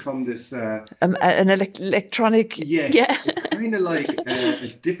arms, become this an electronic. It's kind of like a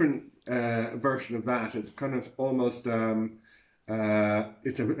different version of that. It's kind of almost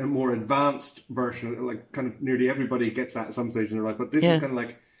it's a more advanced version. Like kind of nearly everybody gets that at some stage in their life, but this is kind of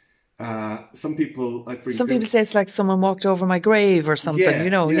like. Some people, like for example, people say it's like someone walked over my grave or something,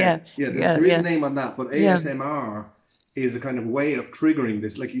 you know. There is a name on that, but ASMR is a kind of way of triggering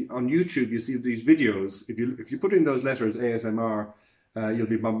this. Like on YouTube, you see these videos. If you put in those letters ASMR, you'll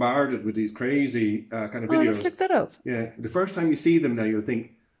be bombarded with these crazy kind of videos. Let's look that up. Yeah, the first time you see them now, you'll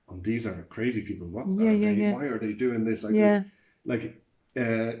think, "Oh, these are crazy people. What are they? Why are they doing this?" Like this, like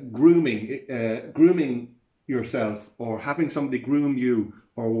grooming yourself, or having somebody groom you.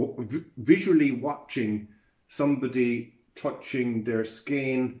 Or visually watching somebody touching their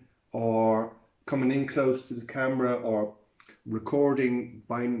skin, or coming in close to the camera, or recording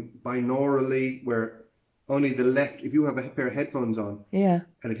binaurally, where only the left, if you have a pair of headphones on, Yeah.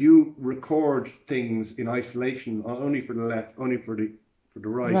 and if you record things in isolation, only for the left, only for the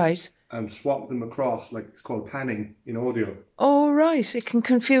right, Right. and swap them across, like it's called panning in audio. Oh, right. It can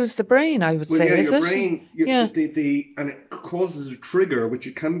confuse the brain, I would Well, say, yeah, is your it? brain, Yeah. and it causes a trigger, which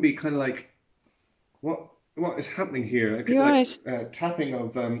it can be kind of like, what is happening here? Like, You're right. Tapping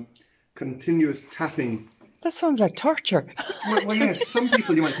of continuous tapping. That sounds like torture. Well, yes, some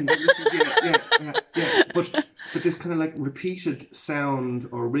people you might think, this is, yeah, but this kind of like repeated sound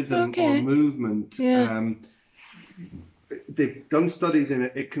or rhythm or movement. Yeah. They've done studies in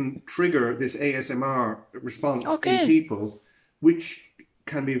it. It can trigger this ASMR response Okay. in people, which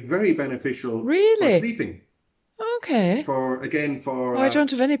can be very beneficial Really? for sleeping. Okay. I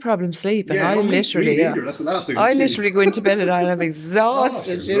don't have any problem sleeping. Yeah, I literally, me neither. That's the last thing. I literally go into bed and I'm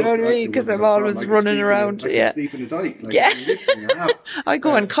exhausted. You know what I mean? Because I'm always running around. I can sleep in a dike. Like, Yeah. literally, I have. I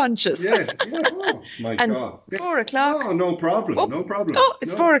go unconscious. Yeah. Oh my And God. Yeah. 4 o'clock. Oh, no problem. No problem. Oh,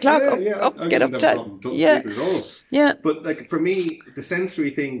 it's 4 o'clock. I Get up don't have a time. problem. Don't Yeah. sleep at all. Yeah. But like for me, the sensory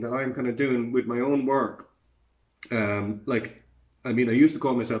thing that I'm kind of doing with my own work, I used to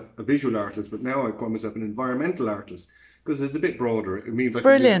call myself a visual artist, but now I call myself an environmental artist because it's a bit broader. It means I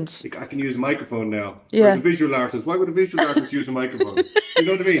can use a microphone now. Yeah. Whereas a visual artist, why would a visual artist use a microphone? Do you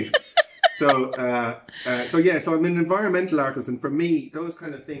know what I mean? So I'm an environmental artist, and for me, those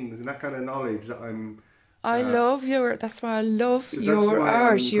kind of things and that kind of knowledge that that's why I love your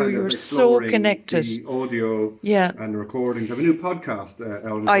art. You're so connected. The audio and the recordings. I have a new podcast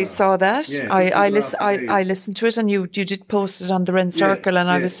out. I saw that. Yeah, I listened to it, and you did post it on the Ren Circle,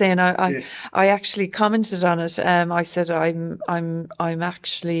 and I was saying I actually commented on it. I said I'm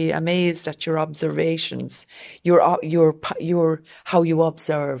actually amazed at your observations, your how you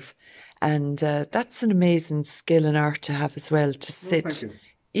observe, and that's an amazing skill and art to have as well, to sit. Thank you.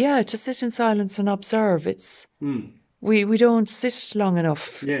 Yeah, to sit in silence and observe. It's we don't sit long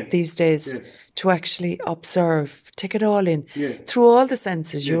enough these days to actually observe, take it all in through all the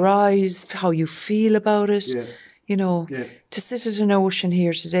senses, your eyes, how you feel about it. You know, to sit at an ocean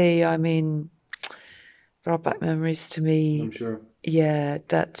here today, I mean, brought back memories to me. I'm sure. Yeah,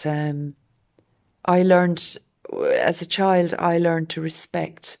 that I learned as a child. I learned to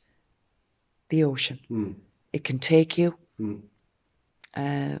respect the ocean. It can take you.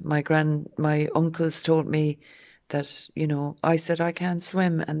 My uncles told me that, I said I can't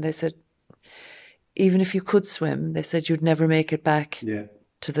swim, and they said even if you could swim, they said you'd never make it back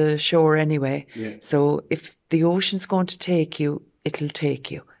to the shore anyway. So if the ocean's going to take you, it'll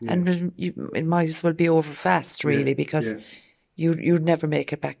take you, and it might as well be over fast, really, because you'd never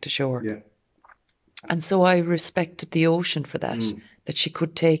make it back to shore. And so I respected the ocean for that. That she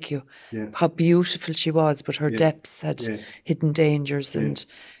could take you, how beautiful she was, but her depths had hidden dangers, and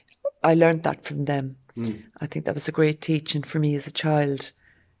I learned that from them. I think that was a great teaching for me as a child.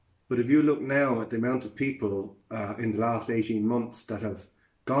 But if you look now at the amount of people in the last 18 months that have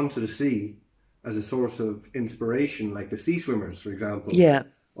gone to the sea as a source of inspiration, like the sea swimmers, for example,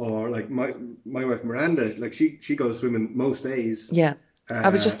 or like my wife Miranda, like she goes swimming most days. I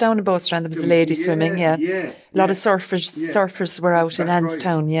was just down in Bowstrand. There was a lady swimming. A lot of surfers were out in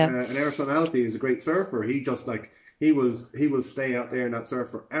Anstown. And our son Alfie is a great surfer. He just he will stay out there in that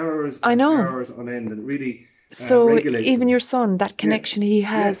surf for hours. Hours on end, and really. So even your son, that connection he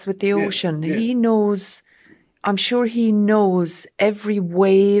has with the ocean, he knows. I'm sure he knows every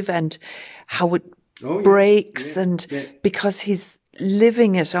wave and how it breaks, and because he's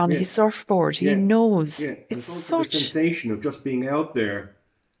living it on his surfboard, he knows. It's such the sensation of just being out there,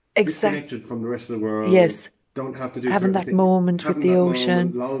 disconnected from the rest of the world. Don't have to do having that moment with the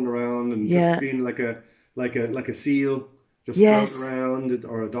ocean, lolling around, and just being like a seal, just floating around,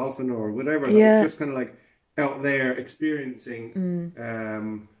 or a dolphin or whatever. It's just kind of like out there experiencing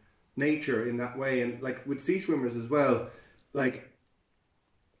nature in that way, and like with sea swimmers as well, like.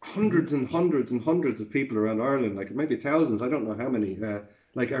 Hundreds and hundreds and hundreds of people around Ireland, like maybe thousands, I don't know how many,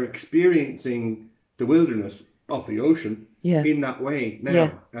 are experiencing the wilderness of the ocean in that way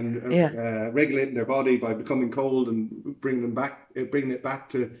now, and regulating their body by becoming cold and bringing it back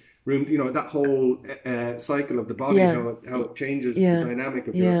to room. That whole cycle of the body, how it changes the dynamic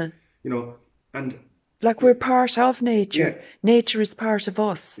of your, and like we're part of nature. Nature is part of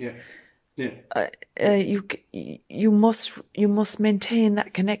us. You must maintain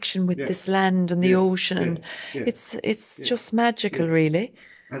that connection with this land and the ocean, and it's just magical, really,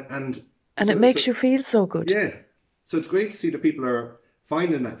 and it makes you feel so good. So it's great to see that people are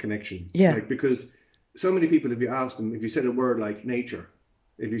finding that connection. Because so many people, if you ask them, if you said a word like nature,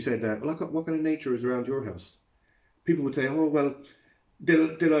 if you said, what kind of nature is around your house? People would say, oh well,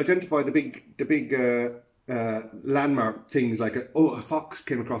 they'll identify the big landmark things like a fox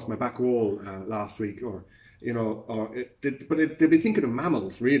came across my back wall last week, or they'd be thinking of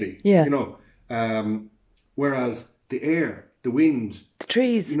mammals really, Yeah. whereas the air, the wind, The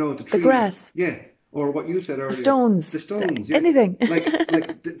trees, the the grass, yeah, or what you said earlier, the stones, yeah. Anything. like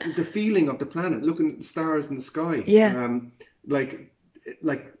the feeling of the planet, looking at the stars in the sky, yeah, like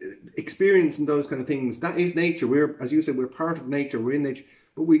experiencing those kind of things. That is nature. We're, as you said, we're part of nature. We're in nature,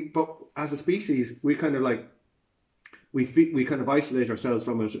 but as a species, we kind of like we kind of isolate ourselves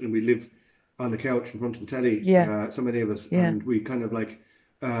from it, and we live on the couch in front of the telly. Yeah. So many of us, Yeah. and we kind of like.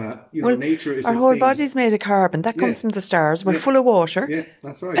 Well, nature is our whole body's made of carbon. That comes from the stars. We're full of water. Yeah,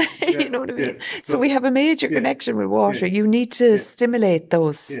 that's right. Yeah. You know what I mean? Yeah. So we have a major connection with water. You need to stimulate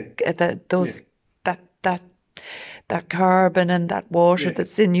those, that carbon and that water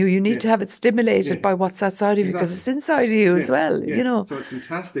that's in you. You need to have it stimulated by what's outside of you, because it's inside of you as well. You know. So it's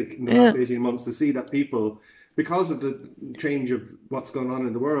fantastic in the last 18 months to see that people, because of the change of what's going on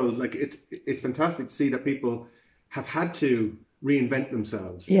in the world, like it's fantastic to see that people have had to reinvent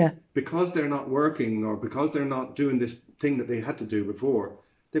themselves. Yeah. Because they're not working, or because they're not doing this thing that they had to do before.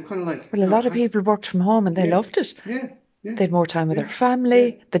 They've kind of like... Well, a lot of people worked from home and they loved it. Yeah. They had more time with their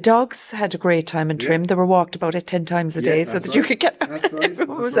family. The dogs had a great time in trim. They were walked about 10 times a day so that you could get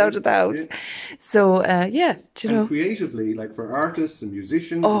everyone was out of the house. Yeah. So, do you know? Creatively, like for artists and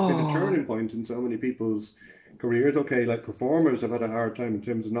musicians, it's been a turning point in so many people's careers. Okay, like performers have had a hard time in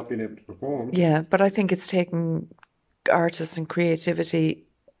terms of not being able to perform. Yeah, but I think it's taken artists and creativity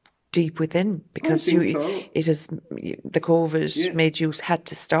deep within, because it has, the COVID made you had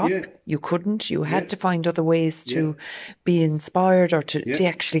to stop. You couldn't. You had to find other ways to be inspired, or to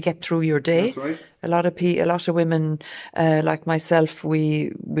actually get through your day. That's right. A lot of women like myself,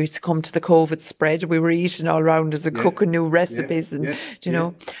 we succumbed to the COVID spread. We were eating all around as a cook and new recipes, and you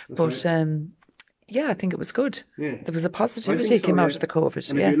know. But I think it was good. Yeah. There was a positivity came out of the COVID.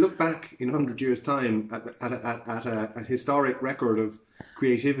 And if you look back in 100 years' time at a historic record of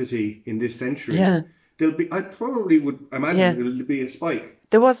creativity in this century, there'll be, I probably would imagine there'll be a spike.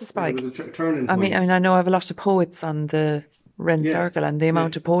 There was a spike. There was a turning point. I mean, I know I have a lot of poets on the Wren Circle, and the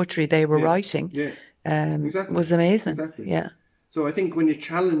amount of poetry they were writing was amazing. Exactly. Yeah. So I think when you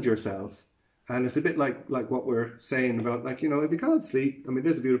challenge yourself, and it's a bit like what we're saying about, like, if you can't sleep, I mean,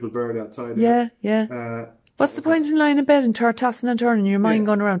 there's a beautiful bird outside. What's the point in lying in bed and tossing and turning, your mind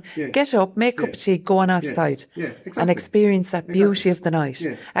going around? Get up, make a cup of tea, go on outside and experience that beauty of the night.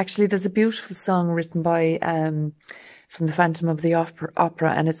 Actually, there's a beautiful song written by from the Phantom of the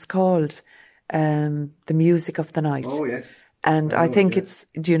Opera, and it's called The Music of the Night. Oh, yes. And I think it's,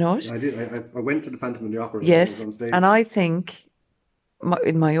 do you know it? I did. I went to the Phantom of the Opera. Yes, on stage. And I think,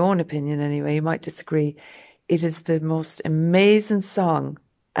 in my own opinion anyway, you might disagree, it is the most amazing song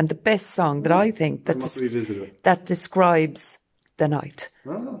and the best song that I think that describes the night.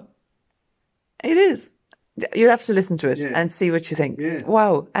 Ah. It is. You'll have to listen to it and see what you think. Yeah.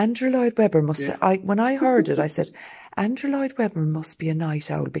 Wow, Andrew Lloyd Webber must have, when I heard it, I said, Andrew Lloyd Webber must be a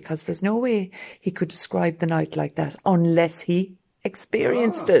night owl, because there's no way he could describe the night like that unless he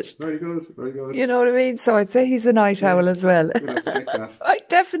experienced it. Very good, very good. You know what I mean? So I'd say he's a night owl as well. We'll have to check that.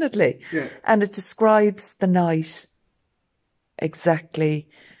 Definitely. Yeah. And it describes the night exactly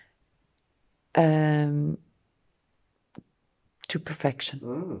to perfection.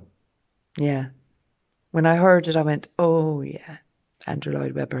 Oh. Yeah. When I heard it, I went, oh yeah, Andrew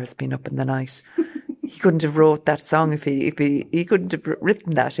Lloyd Webber has been up in the night. He couldn't have wrote that song if he couldn't have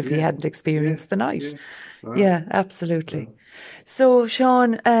written that if he hadn't experienced the night. Yeah. Wow. Yeah, absolutely. Wow. So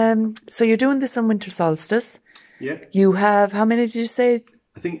Sean, so you're doing this on winter solstice. Yeah. You have, how many did you say?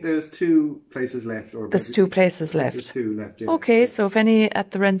 I think there's 2 places left. There's 2 places left. There's 2 left, yeah. Okay, so if any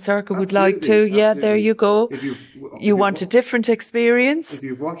at the Wren Circle would like to, there you go. If you want a different experience. If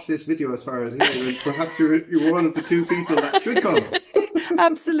you've watched this video as far as here, then perhaps you're one of the 2 people that should come.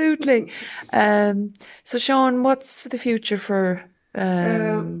 Absolutely. So Sean, what's for the future for...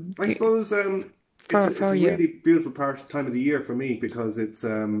 I suppose it's a really beautiful time of the year for me, because it's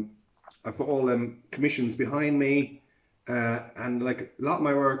I've got all them commissions behind me. And like a lot of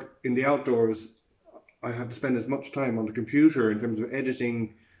my work in the outdoors, I have to spend as much time on the computer in terms of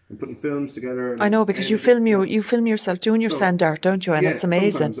editing and putting films together. I know, because you film yourself doing your sand art, don't you? And it's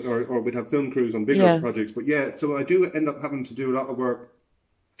amazing. Or we'd have film crews on bigger projects. But so I do end up having to do a lot of work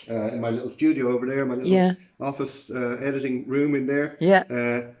in my little studio over there, my little office editing room in there.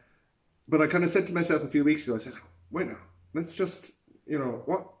 But I kind of said to myself a few weeks ago, I said, wait now, let's just,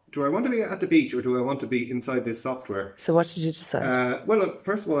 do I want to be at the beach or do I want to be inside this software? So what did you decide? Well,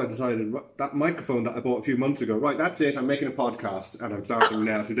 first of all, I decided that microphone that I bought a few months ago, right, that's it, I'm making a podcast and I'm starting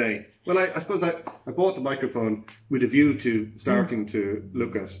now today. Well, I suppose I bought the microphone with a view to starting to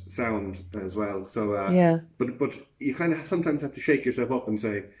look at sound as well. So, but you kind of sometimes have to shake yourself up and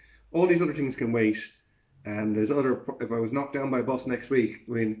say, all these other things can wait. And there's if I was knocked down by a bus next week,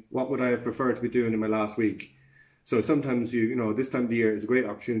 I mean, what would I have preferred to be doing in my last week? So sometimes you know, this time of the year is a great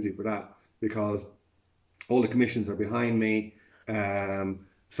opportunity for that because all the commissions are behind me.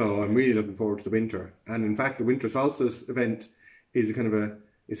 So I'm really looking forward to the winter. And in fact, the winter solstice event is kind of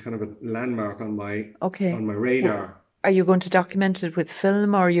a landmark on my radar. Are you going to document it with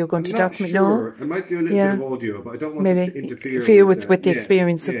film, or are you going to document? Sure. No, I might do a little bit of audio, but I don't want it to interfere with the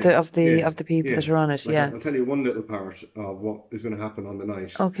experience of the people that are on it. I'll tell you one little part of what is going to happen on the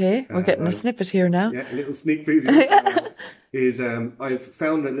night. Okay, we're getting a snippet here now. Yeah, a little sneak preview is I've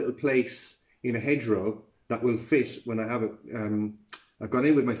found a little place in a hedgerow that will fit when I have it. I've gone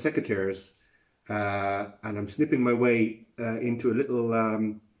in with my secateurs and I'm snipping my way into a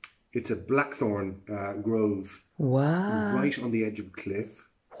little. It's a blackthorn grove. Wow! Right on the edge of a cliff,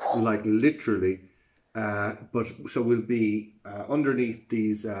 like literally. But so we'll be underneath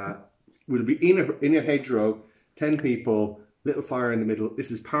these. We'll be in a hedgerow, 10 people, little fire in the middle. This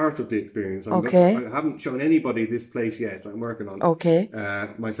is part of the experience. I haven't shown anybody this place yet. I'm working on it. Okay.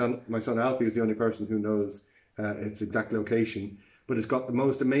 My son Alfie is the only person who knows its exact location. But it's got the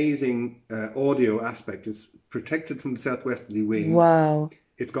most amazing audio aspect. It's protected from the southwesterly wind. Wow.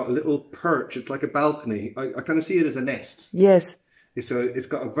 It's got a little perch. It's like a balcony. I kind of see it as a nest. Yes. So it's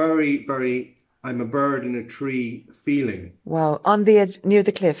got a very, very, I'm a bird in a tree feeling. Wow. On the edge, near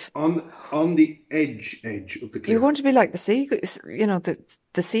the cliff. On the edge of the cliff. You're going to be like the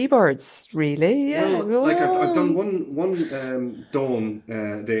seabirds, really. Yeah. Well, like I've done one dawn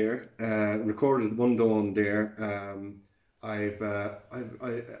there, recorded one dawn there. As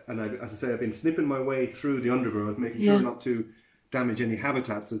I say, I've been snipping my way through the undergrowth, making sure not to damage any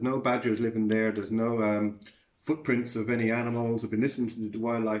habitats. There's no badgers living there. There's no footprints of any animals. I've been listening to the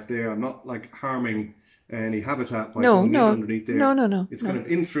wildlife there. I'm not like harming any habitat by going in underneath there. No. It's kind of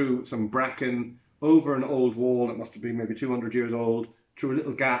in through some bracken, over an old wall that must have been maybe 200 years old, through a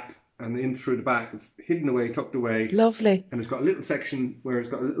little gap, and in through the back. It's hidden away, tucked away. Lovely. And it's got a little section where it's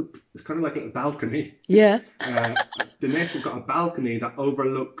kind of like a little balcony. Yeah. The nest has got a balcony that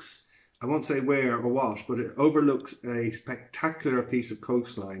overlooks, I won't say where or what, but it overlooks a spectacular piece of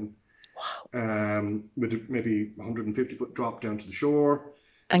coastline. Wow. With maybe 150-foot drop down to the shore.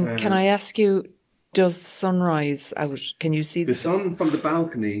 And can I ask you, does the sun rise out? Can you see the sun from the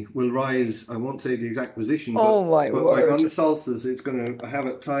balcony will rise? I won't say the exact position. Oh my word! Like on the solstice, it's going to. I have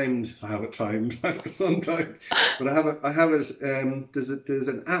it timed. Like the sun timed. But I have it. There's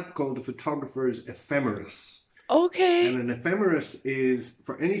an app called the Photographer's Ephemeris. Okay. And an ephemeris is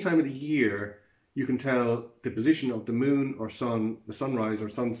for any time of the year you can tell the position of the moon or sun, the sunrise or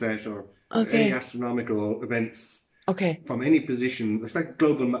sunset, or any astronomical events. Okay. From any position, it's like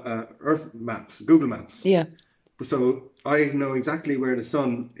global Earth maps, Google Maps. Yeah. So I know exactly where the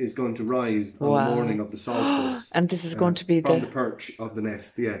sun is going to rise on the morning of the solstice. And this is going to be from the perch of the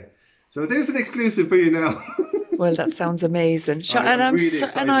nest. Yeah. So there's an exclusive for you now. Well, that sounds amazing. So am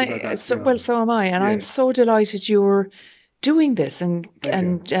I. And I'm so delighted you're doing this and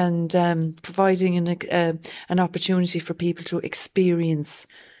providing an opportunity for people to experience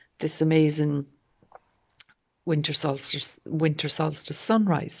this amazing winter solstice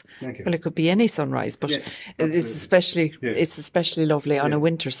sunrise. Thank you. Well, it could be any sunrise, but it's especially lovely on a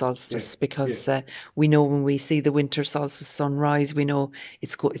winter solstice because we know when we see the winter solstice sunrise, we know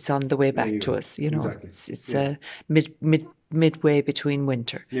it's on the way back to us. You know, exactly. It's midway between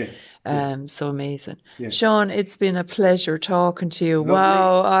winter. So amazing. Sean, it's been a pleasure talking to you. Lovely.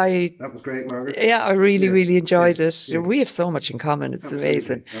 Wow, that was great, Margaret. Yeah, I really enjoyed it. Yeah. We have so much in common. It's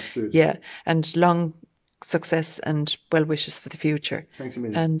amazing. Absolutely. Yeah, and long success and well wishes for the future. Thanks a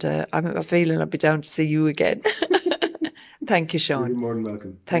million. And I'm feeling I'll be down to see you again. Thank you, Sean. You're more than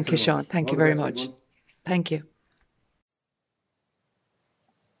welcome. Thank you, Sean. Thank you very much. Everyone. Thank you.